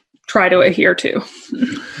try to adhere to.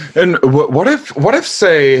 And what if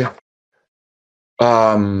say,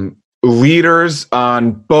 leaders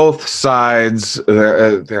on both sides,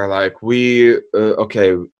 they're like, we've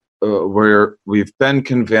been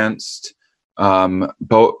convinced,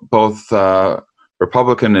 both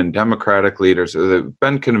Republican and Democratic leaders have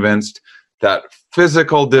been convinced that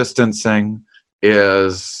physical distancing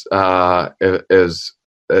is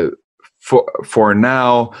for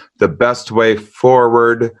now, the best way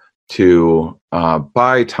forward to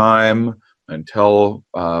buy time until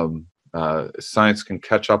science can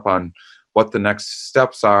catch up on what the next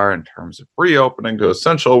steps are in terms of reopening to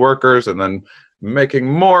essential workers and then making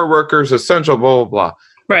more workers essential, blah, blah, blah.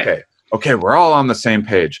 Right. Okay, we're all on the same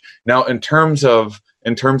page. Now, in terms of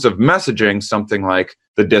messaging, something like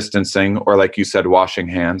the distancing, or like you said, washing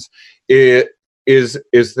hands, is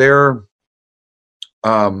there,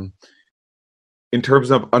 in terms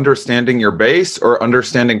of understanding your base or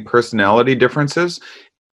understanding personality differences,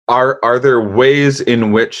 are there ways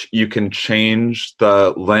in which you can change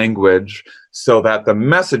the language so that the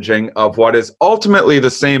messaging of what is ultimately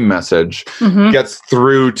the same message gets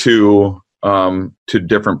through to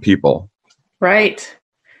different people? Right.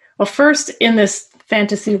 Well, first, in this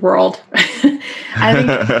fantasy world, I think,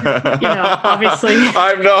 obviously,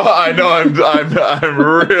 I'm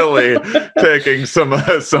really taking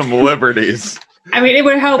some liberties. I mean, it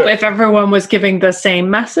would help if everyone was giving the same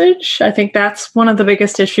message. I think that's one of the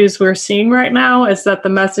biggest issues we're seeing right now, is that the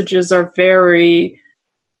messages are very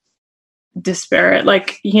disparate.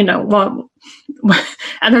 Like, and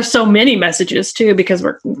there's so many messages too, because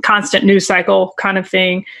we're constant news cycle kind of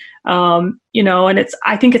thing. And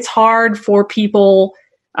I think it's hard for people.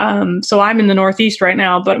 So I'm in the Northeast right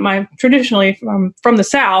now, but traditionally from the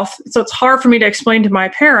South. So it's hard for me to explain to my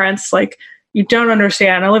parents, like, you don't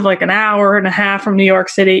understand. I live like an hour and a half from New York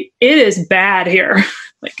City. It is bad here.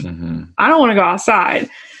 Like, I don't want to go outside.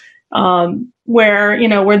 Where,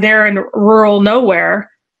 we're there in rural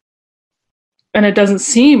nowhere, and it doesn't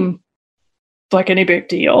seem like any big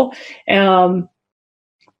deal. And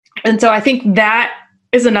so I think that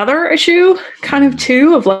is another issue kind of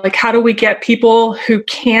too, of like, how do we get people who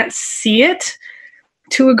can't see it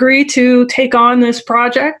to agree to take on this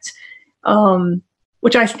project?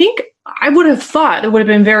 Which I think I would have thought it would have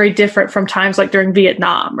been very different from times like during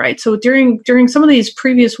Vietnam, right? So during some of these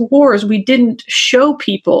previous wars, we didn't show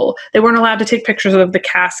people, they weren't allowed to take pictures of the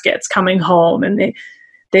caskets coming home, and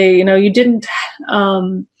they you didn't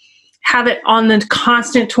have it on the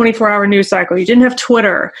constant 24-hour news cycle. You didn't have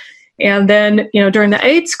Twitter. And then, during the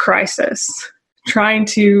AIDS crisis, trying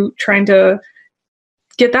to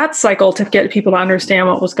get that cycle to get people to understand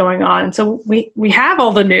what was going on. And so we have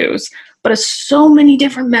all the news, but it's so many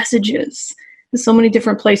different messages in so many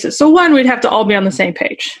different places. So one, we'd have to all be on the same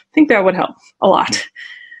page. I think that would help a lot.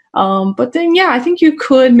 But then, I think you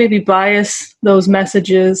could maybe bias those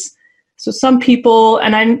messages. So some people,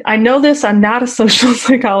 and I know this, I'm not a social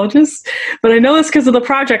psychologist, but I know this because of the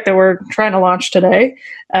project that we're trying to launch today,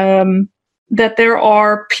 that there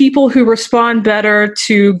are people who respond better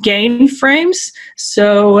to gain frames.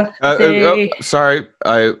 So sorry,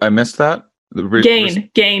 I missed that.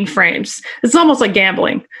 Gain frames. It's almost like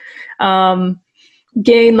gambling.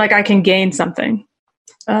 Gain, like I can gain something,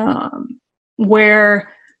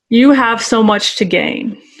 where you have so much to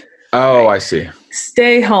gain. Oh, right? I see.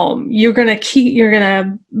 Stay home. You're going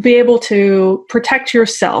to be able to protect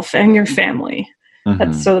yourself and your family.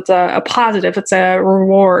 So it's a positive. It's a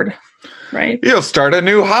reward, right? You'll start a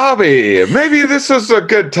new hobby. Maybe this is a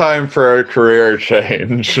good time for a career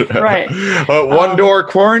change. Right. One door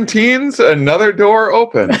quarantines, another door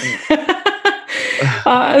opens.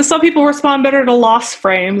 Some people respond better to loss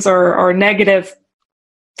frames or negative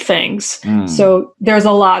things. So there's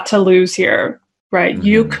a lot to lose here. Right.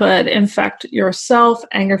 You could infect yourself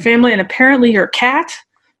and your family, and apparently your cats,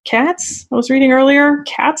 I was reading earlier,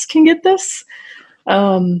 cats can get this.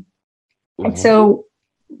 And so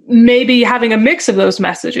maybe having a mix of those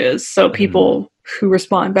messages. So people who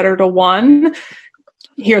respond better to one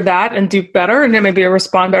hear that and do better, and then maybe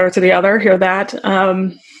respond better to the other, hear that.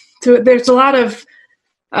 So there's a lot of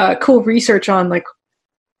cool research on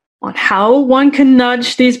how one can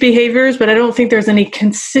nudge these behaviors, but I don't think there's any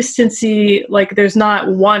consistency. Like, there's not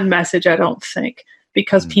one message, I don't think,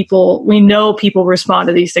 because we know people respond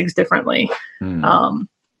to these things differently.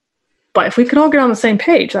 But if we could all get on the same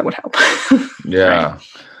page, that would help. Yeah.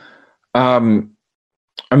 Right.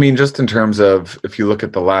 I mean, just in terms of, if you look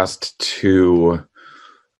at the last two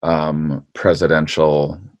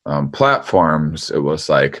presidential platforms, it was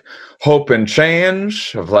like hope and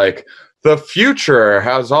change, of like, the future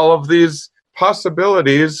has all of these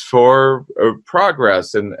possibilities for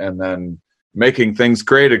progress, and then making things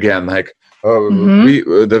great again. Like,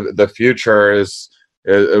 the future is,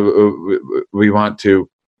 we want to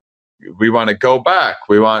go back.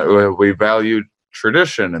 We value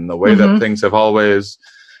tradition and the way that things have always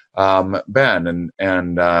been,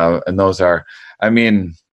 and those are. I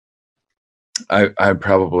mean, I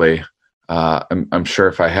probably I'm sure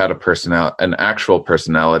if I had an actual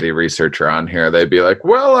personality researcher on here, they'd be like,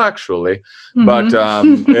 well, actually, but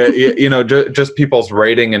just people's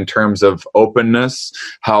rating in terms of openness,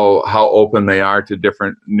 how open they are to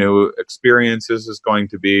different new experiences is going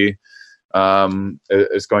to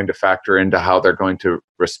factor into how they're going to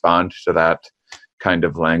respond to that kind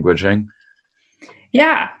of languaging.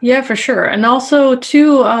 Yeah, for sure. And also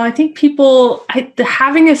too, I think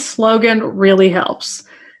having a slogan really helps.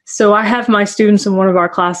 So I have my students in one of our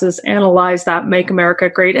classes analyze that Make America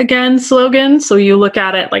Great Again slogan. So you look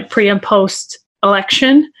at it like pre and post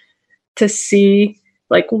election to see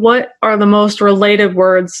like what are the most related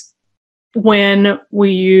words when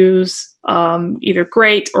we use either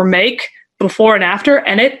great or make before and after,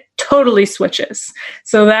 and it totally switches.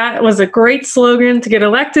 So that was a great slogan to get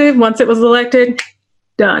elected. Once it was elected,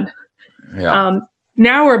 done. Yeah.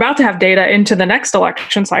 Now we're about to have data into the next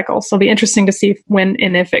election cycle. So it'll be interesting to see when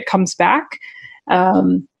and if it comes back.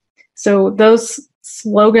 So those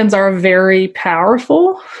slogans are very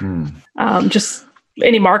powerful. Just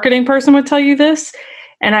any marketing person would tell you this.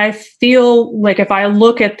 And I feel like if I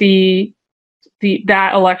look at the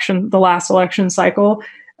last election cycle,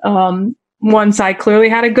 one side clearly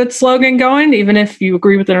had a good slogan going, even if you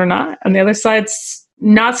agree with it or not. And the other side's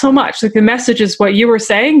not so much. Like the message is what you were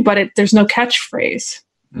saying, but there's no catchphrase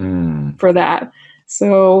for that.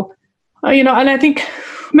 So, and I think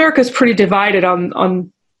America's pretty divided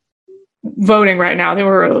on voting right now. They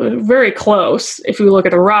were very close if you look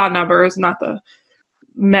at the raw numbers, not the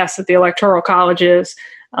mess that the Electoral College is.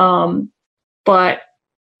 But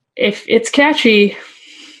if it's catchy.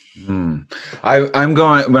 I'm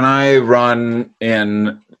going, when I run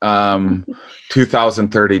in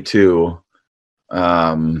 2032,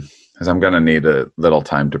 because I'm going to need a little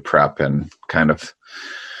time to prep and kind of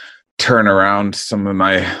turn around some of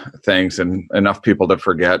my things and enough people to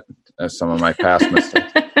forget some of my past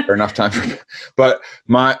mistakes or enough time for, but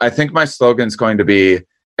I think my slogan is going to be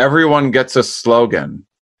everyone gets a slogan.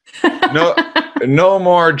 No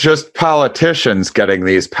more just politicians getting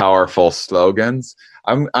these powerful slogans.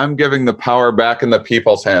 I'm giving the power back in the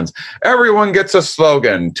people's hands. Everyone gets a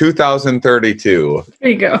slogan. 2032. There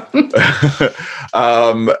you go.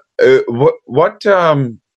 What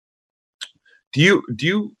do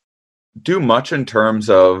you do much in terms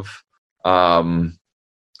of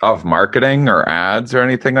marketing or ads or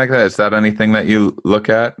anything like that? Is that anything that you look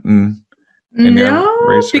at in your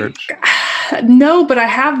research? No, but I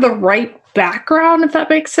have the right background, if that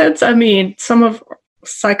makes sense. I mean, some of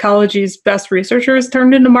psychology's best researchers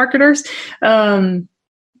turned into marketers.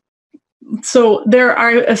 So there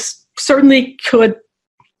are certainly could,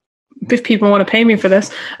 if people want to pay me for this,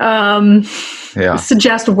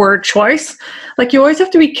 suggest word choice. Like you always have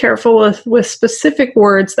to be careful with specific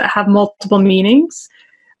words that have multiple meanings,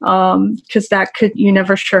 because you're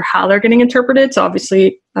never sure how they're getting interpreted. So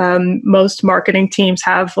obviously, most marketing teams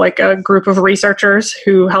have like a group of researchers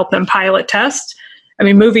who help them pilot test. I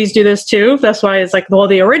mean, movies do this too. That's why it's like, well,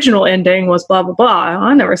 the original ending was blah, blah, blah.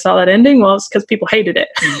 I never saw that ending. Well, it's because people hated it.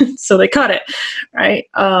 So they cut it, right?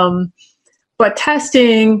 But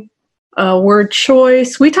testing, word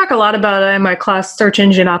choice, we talk a lot about it in my class, search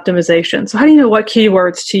engine optimization. So how do you know what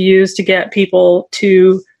keywords to use to get people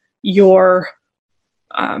to your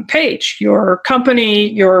page, your company,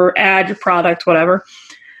 your ad, your product, whatever?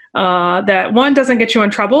 That one doesn't get you in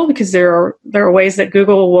trouble because there are ways that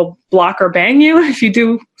Google will block or bang you if you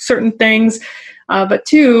do certain things. But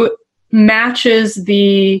two, matches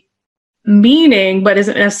the meaning but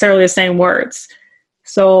isn't necessarily the same words.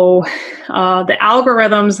 So the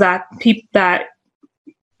algorithms that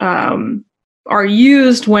are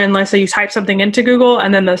used when, let's say, you type something into Google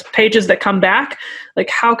and then the pages that come back, like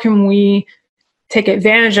how can we take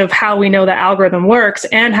advantage of how we know the algorithm works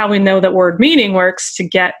and how we know that word meaning works to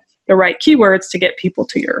get the right keywords to get people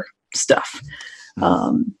to your stuff.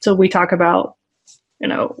 So we talk about,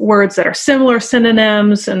 words that are similar,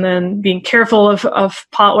 synonyms, and then being careful of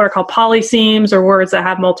what are called polysemes, or words that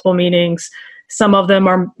have multiple meanings. Some of them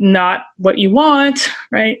are not what you want,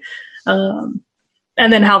 right? And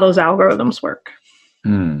then how those algorithms work.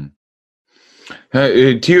 Do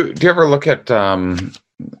you ever look at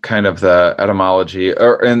kind of the etymology,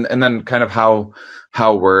 and then kind of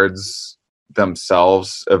how words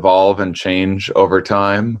themselves evolve and change over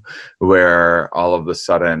time, where all of a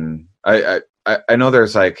sudden I know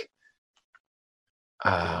there's like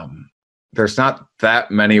there's not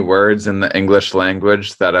that many words in the English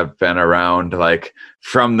language that have been around like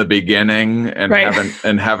from the beginning and right.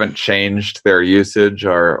 haven't changed their usage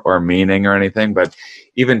or meaning or anything, but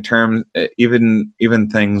even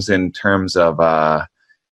things in terms of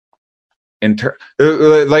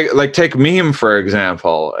like take meme for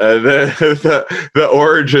example, the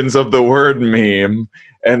origins of the word meme,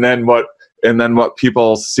 and then what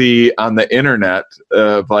people see on the internet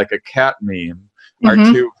of like a cat meme are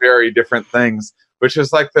two very different things, which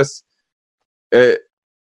is like this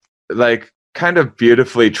like kind of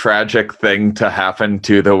beautifully tragic thing to happen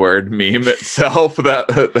to the word meme itself. See,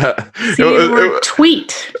 the word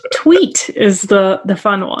tweet is the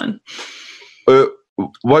fun one.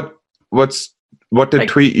 What did like,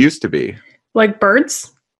 tweet used to be? Like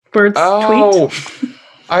birds tweet.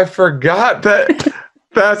 I forgot that.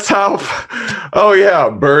 That's how. Oh yeah,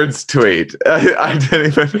 birds tweet. I didn't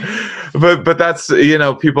even. But that's, you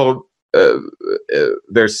know, people.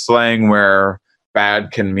 There's slang where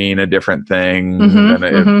bad can mean a different thing,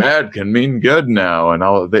 and bad can mean good now, and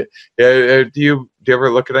all of that. Do you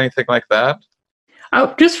ever look at anything like that?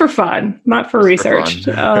 Oh, just for fun, not for research.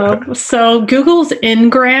 So Google's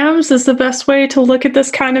Ngrams is the best way to look at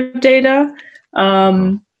this kind of data.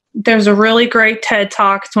 There's a really great TED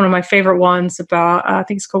Talk. It's one of my favorite ones about, I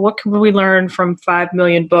think it's called What Can We Learn from 5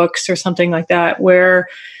 Million Books or something like that, where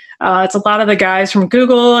it's a lot of the guys from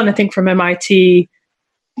Google and I think from MIT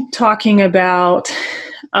talking about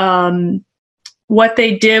what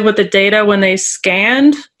they did with the data when they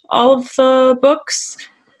scanned all of the books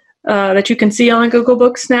that you can see on Google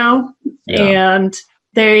Books now. Yeah. And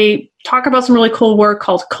they talk about some really cool work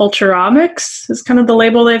called Culturomics is kind of the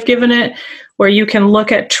label they've given it, where you can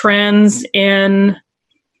look at trends in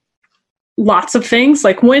lots of things.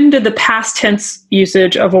 Like, when did the past tense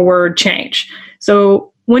usage of a word change?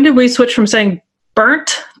 So when did we switch from saying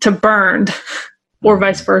burnt to burned or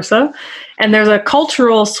vice versa? And there's a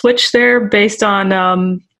cultural switch there based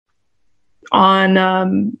on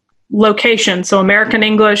location. So American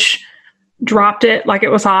English dropped it like it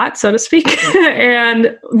was hot, so to speak,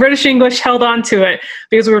 and British English held on to it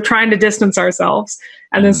because we were trying to distance ourselves.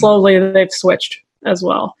 And then slowly they've switched as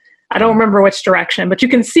well. I don't remember which direction, but you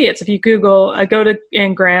can see it. So if you Google, go to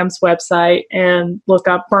Ngram's website and look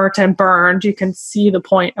up burnt and burned, you can see the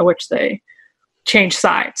point at which they changed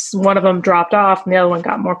sides. One of them dropped off and the other one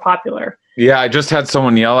got more popular. Yeah, I just had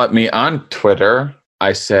someone yell at me on Twitter.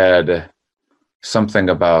 I said something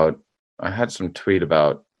about, I had some tweet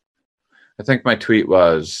about, I think my tweet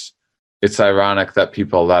was, it's ironic that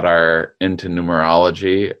people that are into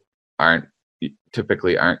numerology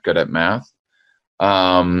typically aren't good at math.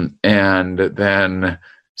 And then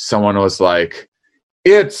someone was like,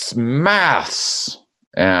 it's maths.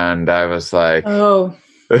 And I was like, oh,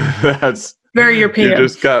 that's very European. You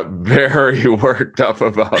just got very worked up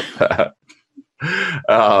about that.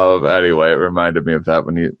 Anyway, it reminded me of that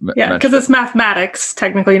when you because it's mathematics.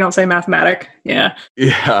 Technically, you don't say mathematic. Yeah.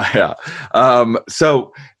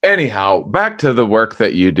 So anyhow, back to the work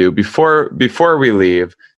that you do. Before we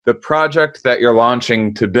leave, the project that you're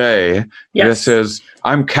launching today. Yes. This is,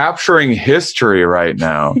 I'm capturing history right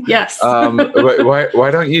now. Yes. Why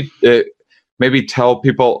don't you maybe tell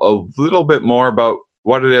people a little bit more about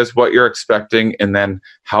what it is, what you're expecting, and then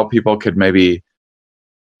how people could maybe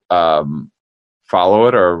follow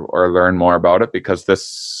it or learn more about it, because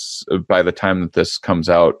this, by the time that this comes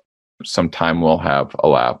out, some time will have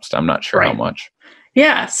elapsed. I'm not sure how much.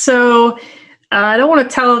 Yeah. So I don't want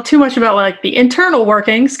to tell too much about like the internal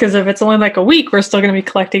workings, because if it's only like a week, we're still going to be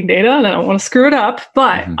collecting data and I don't want to screw it up.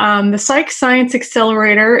 But the Psych Science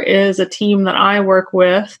Accelerator is a team that I work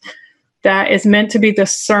with that is meant to be the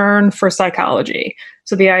CERN for psychology.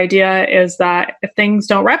 So the idea is that if things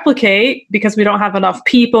don't replicate because we don't have enough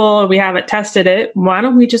people, we haven't tested it, why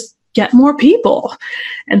don't we just get more people?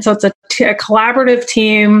 And so it's a collaborative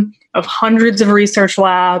team of hundreds of research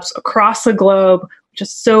labs across the globe, which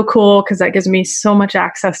is so cool because that gives me so much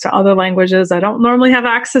access to other languages I don't normally have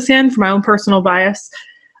access in for my own personal bias.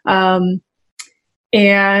 And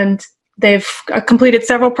they've completed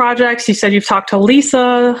several projects. You said you've talked to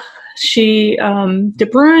Lisa. De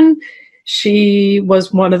Bruin. She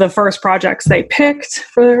was one of the first projects they picked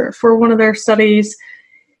for one of their studies.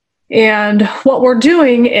 And what we're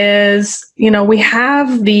doing is, we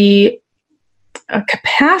have the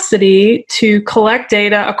capacity to collect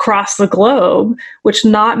data across the globe, which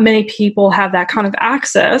not many people have that kind of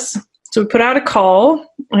access. So we put out a call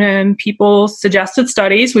and people suggested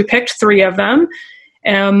studies. We picked 3 of them.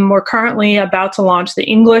 And we're currently about to launch the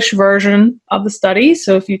English version of the study.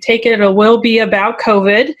 So if you take it, it will be about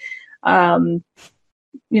COVID,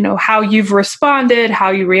 how you've responded, how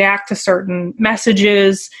you react to certain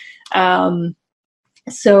messages.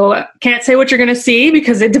 So I can't say what you're going to see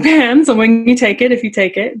because it depends on when you take it, if you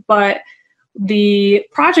take it. But the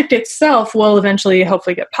project itself will eventually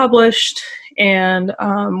hopefully get published and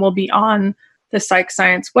will be on the Psych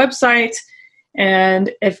Science website.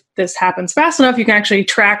 And if this happens fast enough, you can actually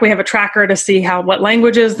track. We have a tracker to see what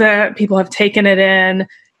languages that people have taken it in,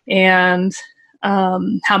 and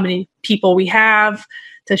how many people we have,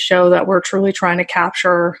 to show that we're truly trying to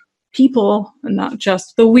capture people and not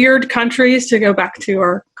just the weird countries, to go back to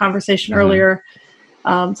our conversation earlier.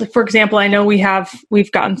 So for example, I know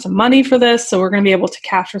we've gotten some money for this, so we're going to be able to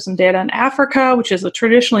capture some data in Africa, which is a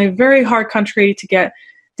traditionally very hard country to get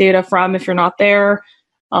data from if you're not there.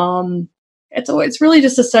 It's really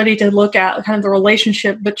just a study to look at kind of the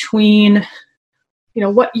relationship between,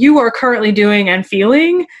 what you are currently doing and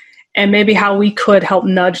feeling, and maybe how we could help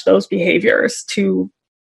nudge those behaviors to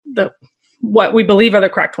what we believe are the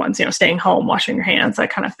correct ones, staying home, washing your hands, that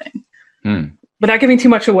kind of thing. Without giving too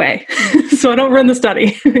much away. So I don't run the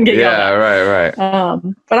study and get yelled at. Right.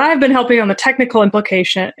 But I've been helping on the technical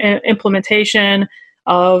implementation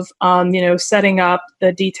of, setting up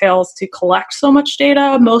the details to collect so much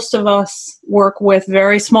data. Most of us work with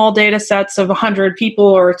very small data sets of 100 people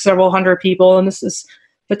or several hundred people, and this is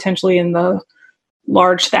potentially in the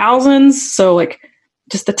large thousands. So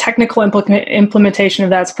just the technical implementation of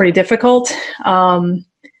that's pretty difficult.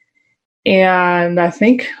 And I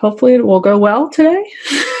think hopefully it will go well today,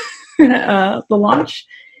 the launch.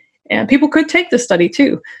 And people could take this study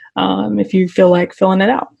too, if you feel like filling it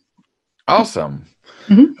out. Awesome.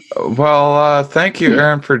 Well, thank you,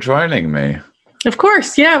 Erin, for joining me. Of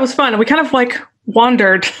course. Yeah, it was fun. We kind of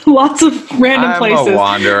wandered lots of random places. I'm a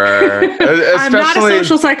wanderer. I'm not a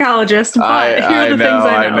social psychologist, but here are the things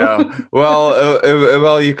I know.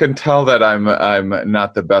 Well, you can tell that I'm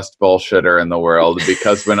not the best bullshitter in the world,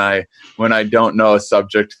 because when I don't know a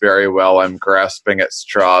subject very well, I'm grasping at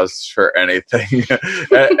straws for anything,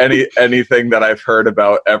 anything that I've heard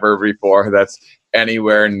about ever before that's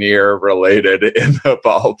anywhere near related in the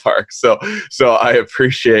ballpark. So I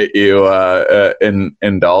appreciate you in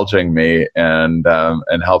indulging me and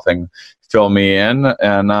helping fill me in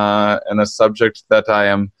a subject that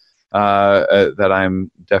I'm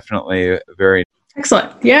definitely very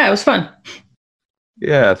excellent. Yeah, it was fun.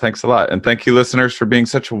 Yeah, thanks a lot. And thank you, listeners, for being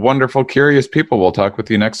such wonderful, curious people. We'll talk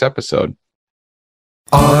with you next episode.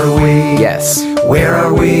 Are we? Yes. Where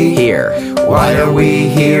are we? Here. Why are we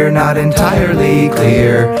here? Not entirely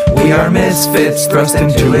clear. We are misfits thrust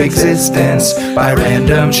into existence by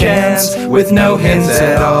random chance, with no hints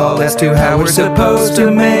at all as to how we're supposed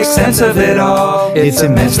to make sense of it all. It's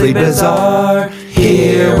immensely bizarre.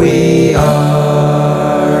 Here we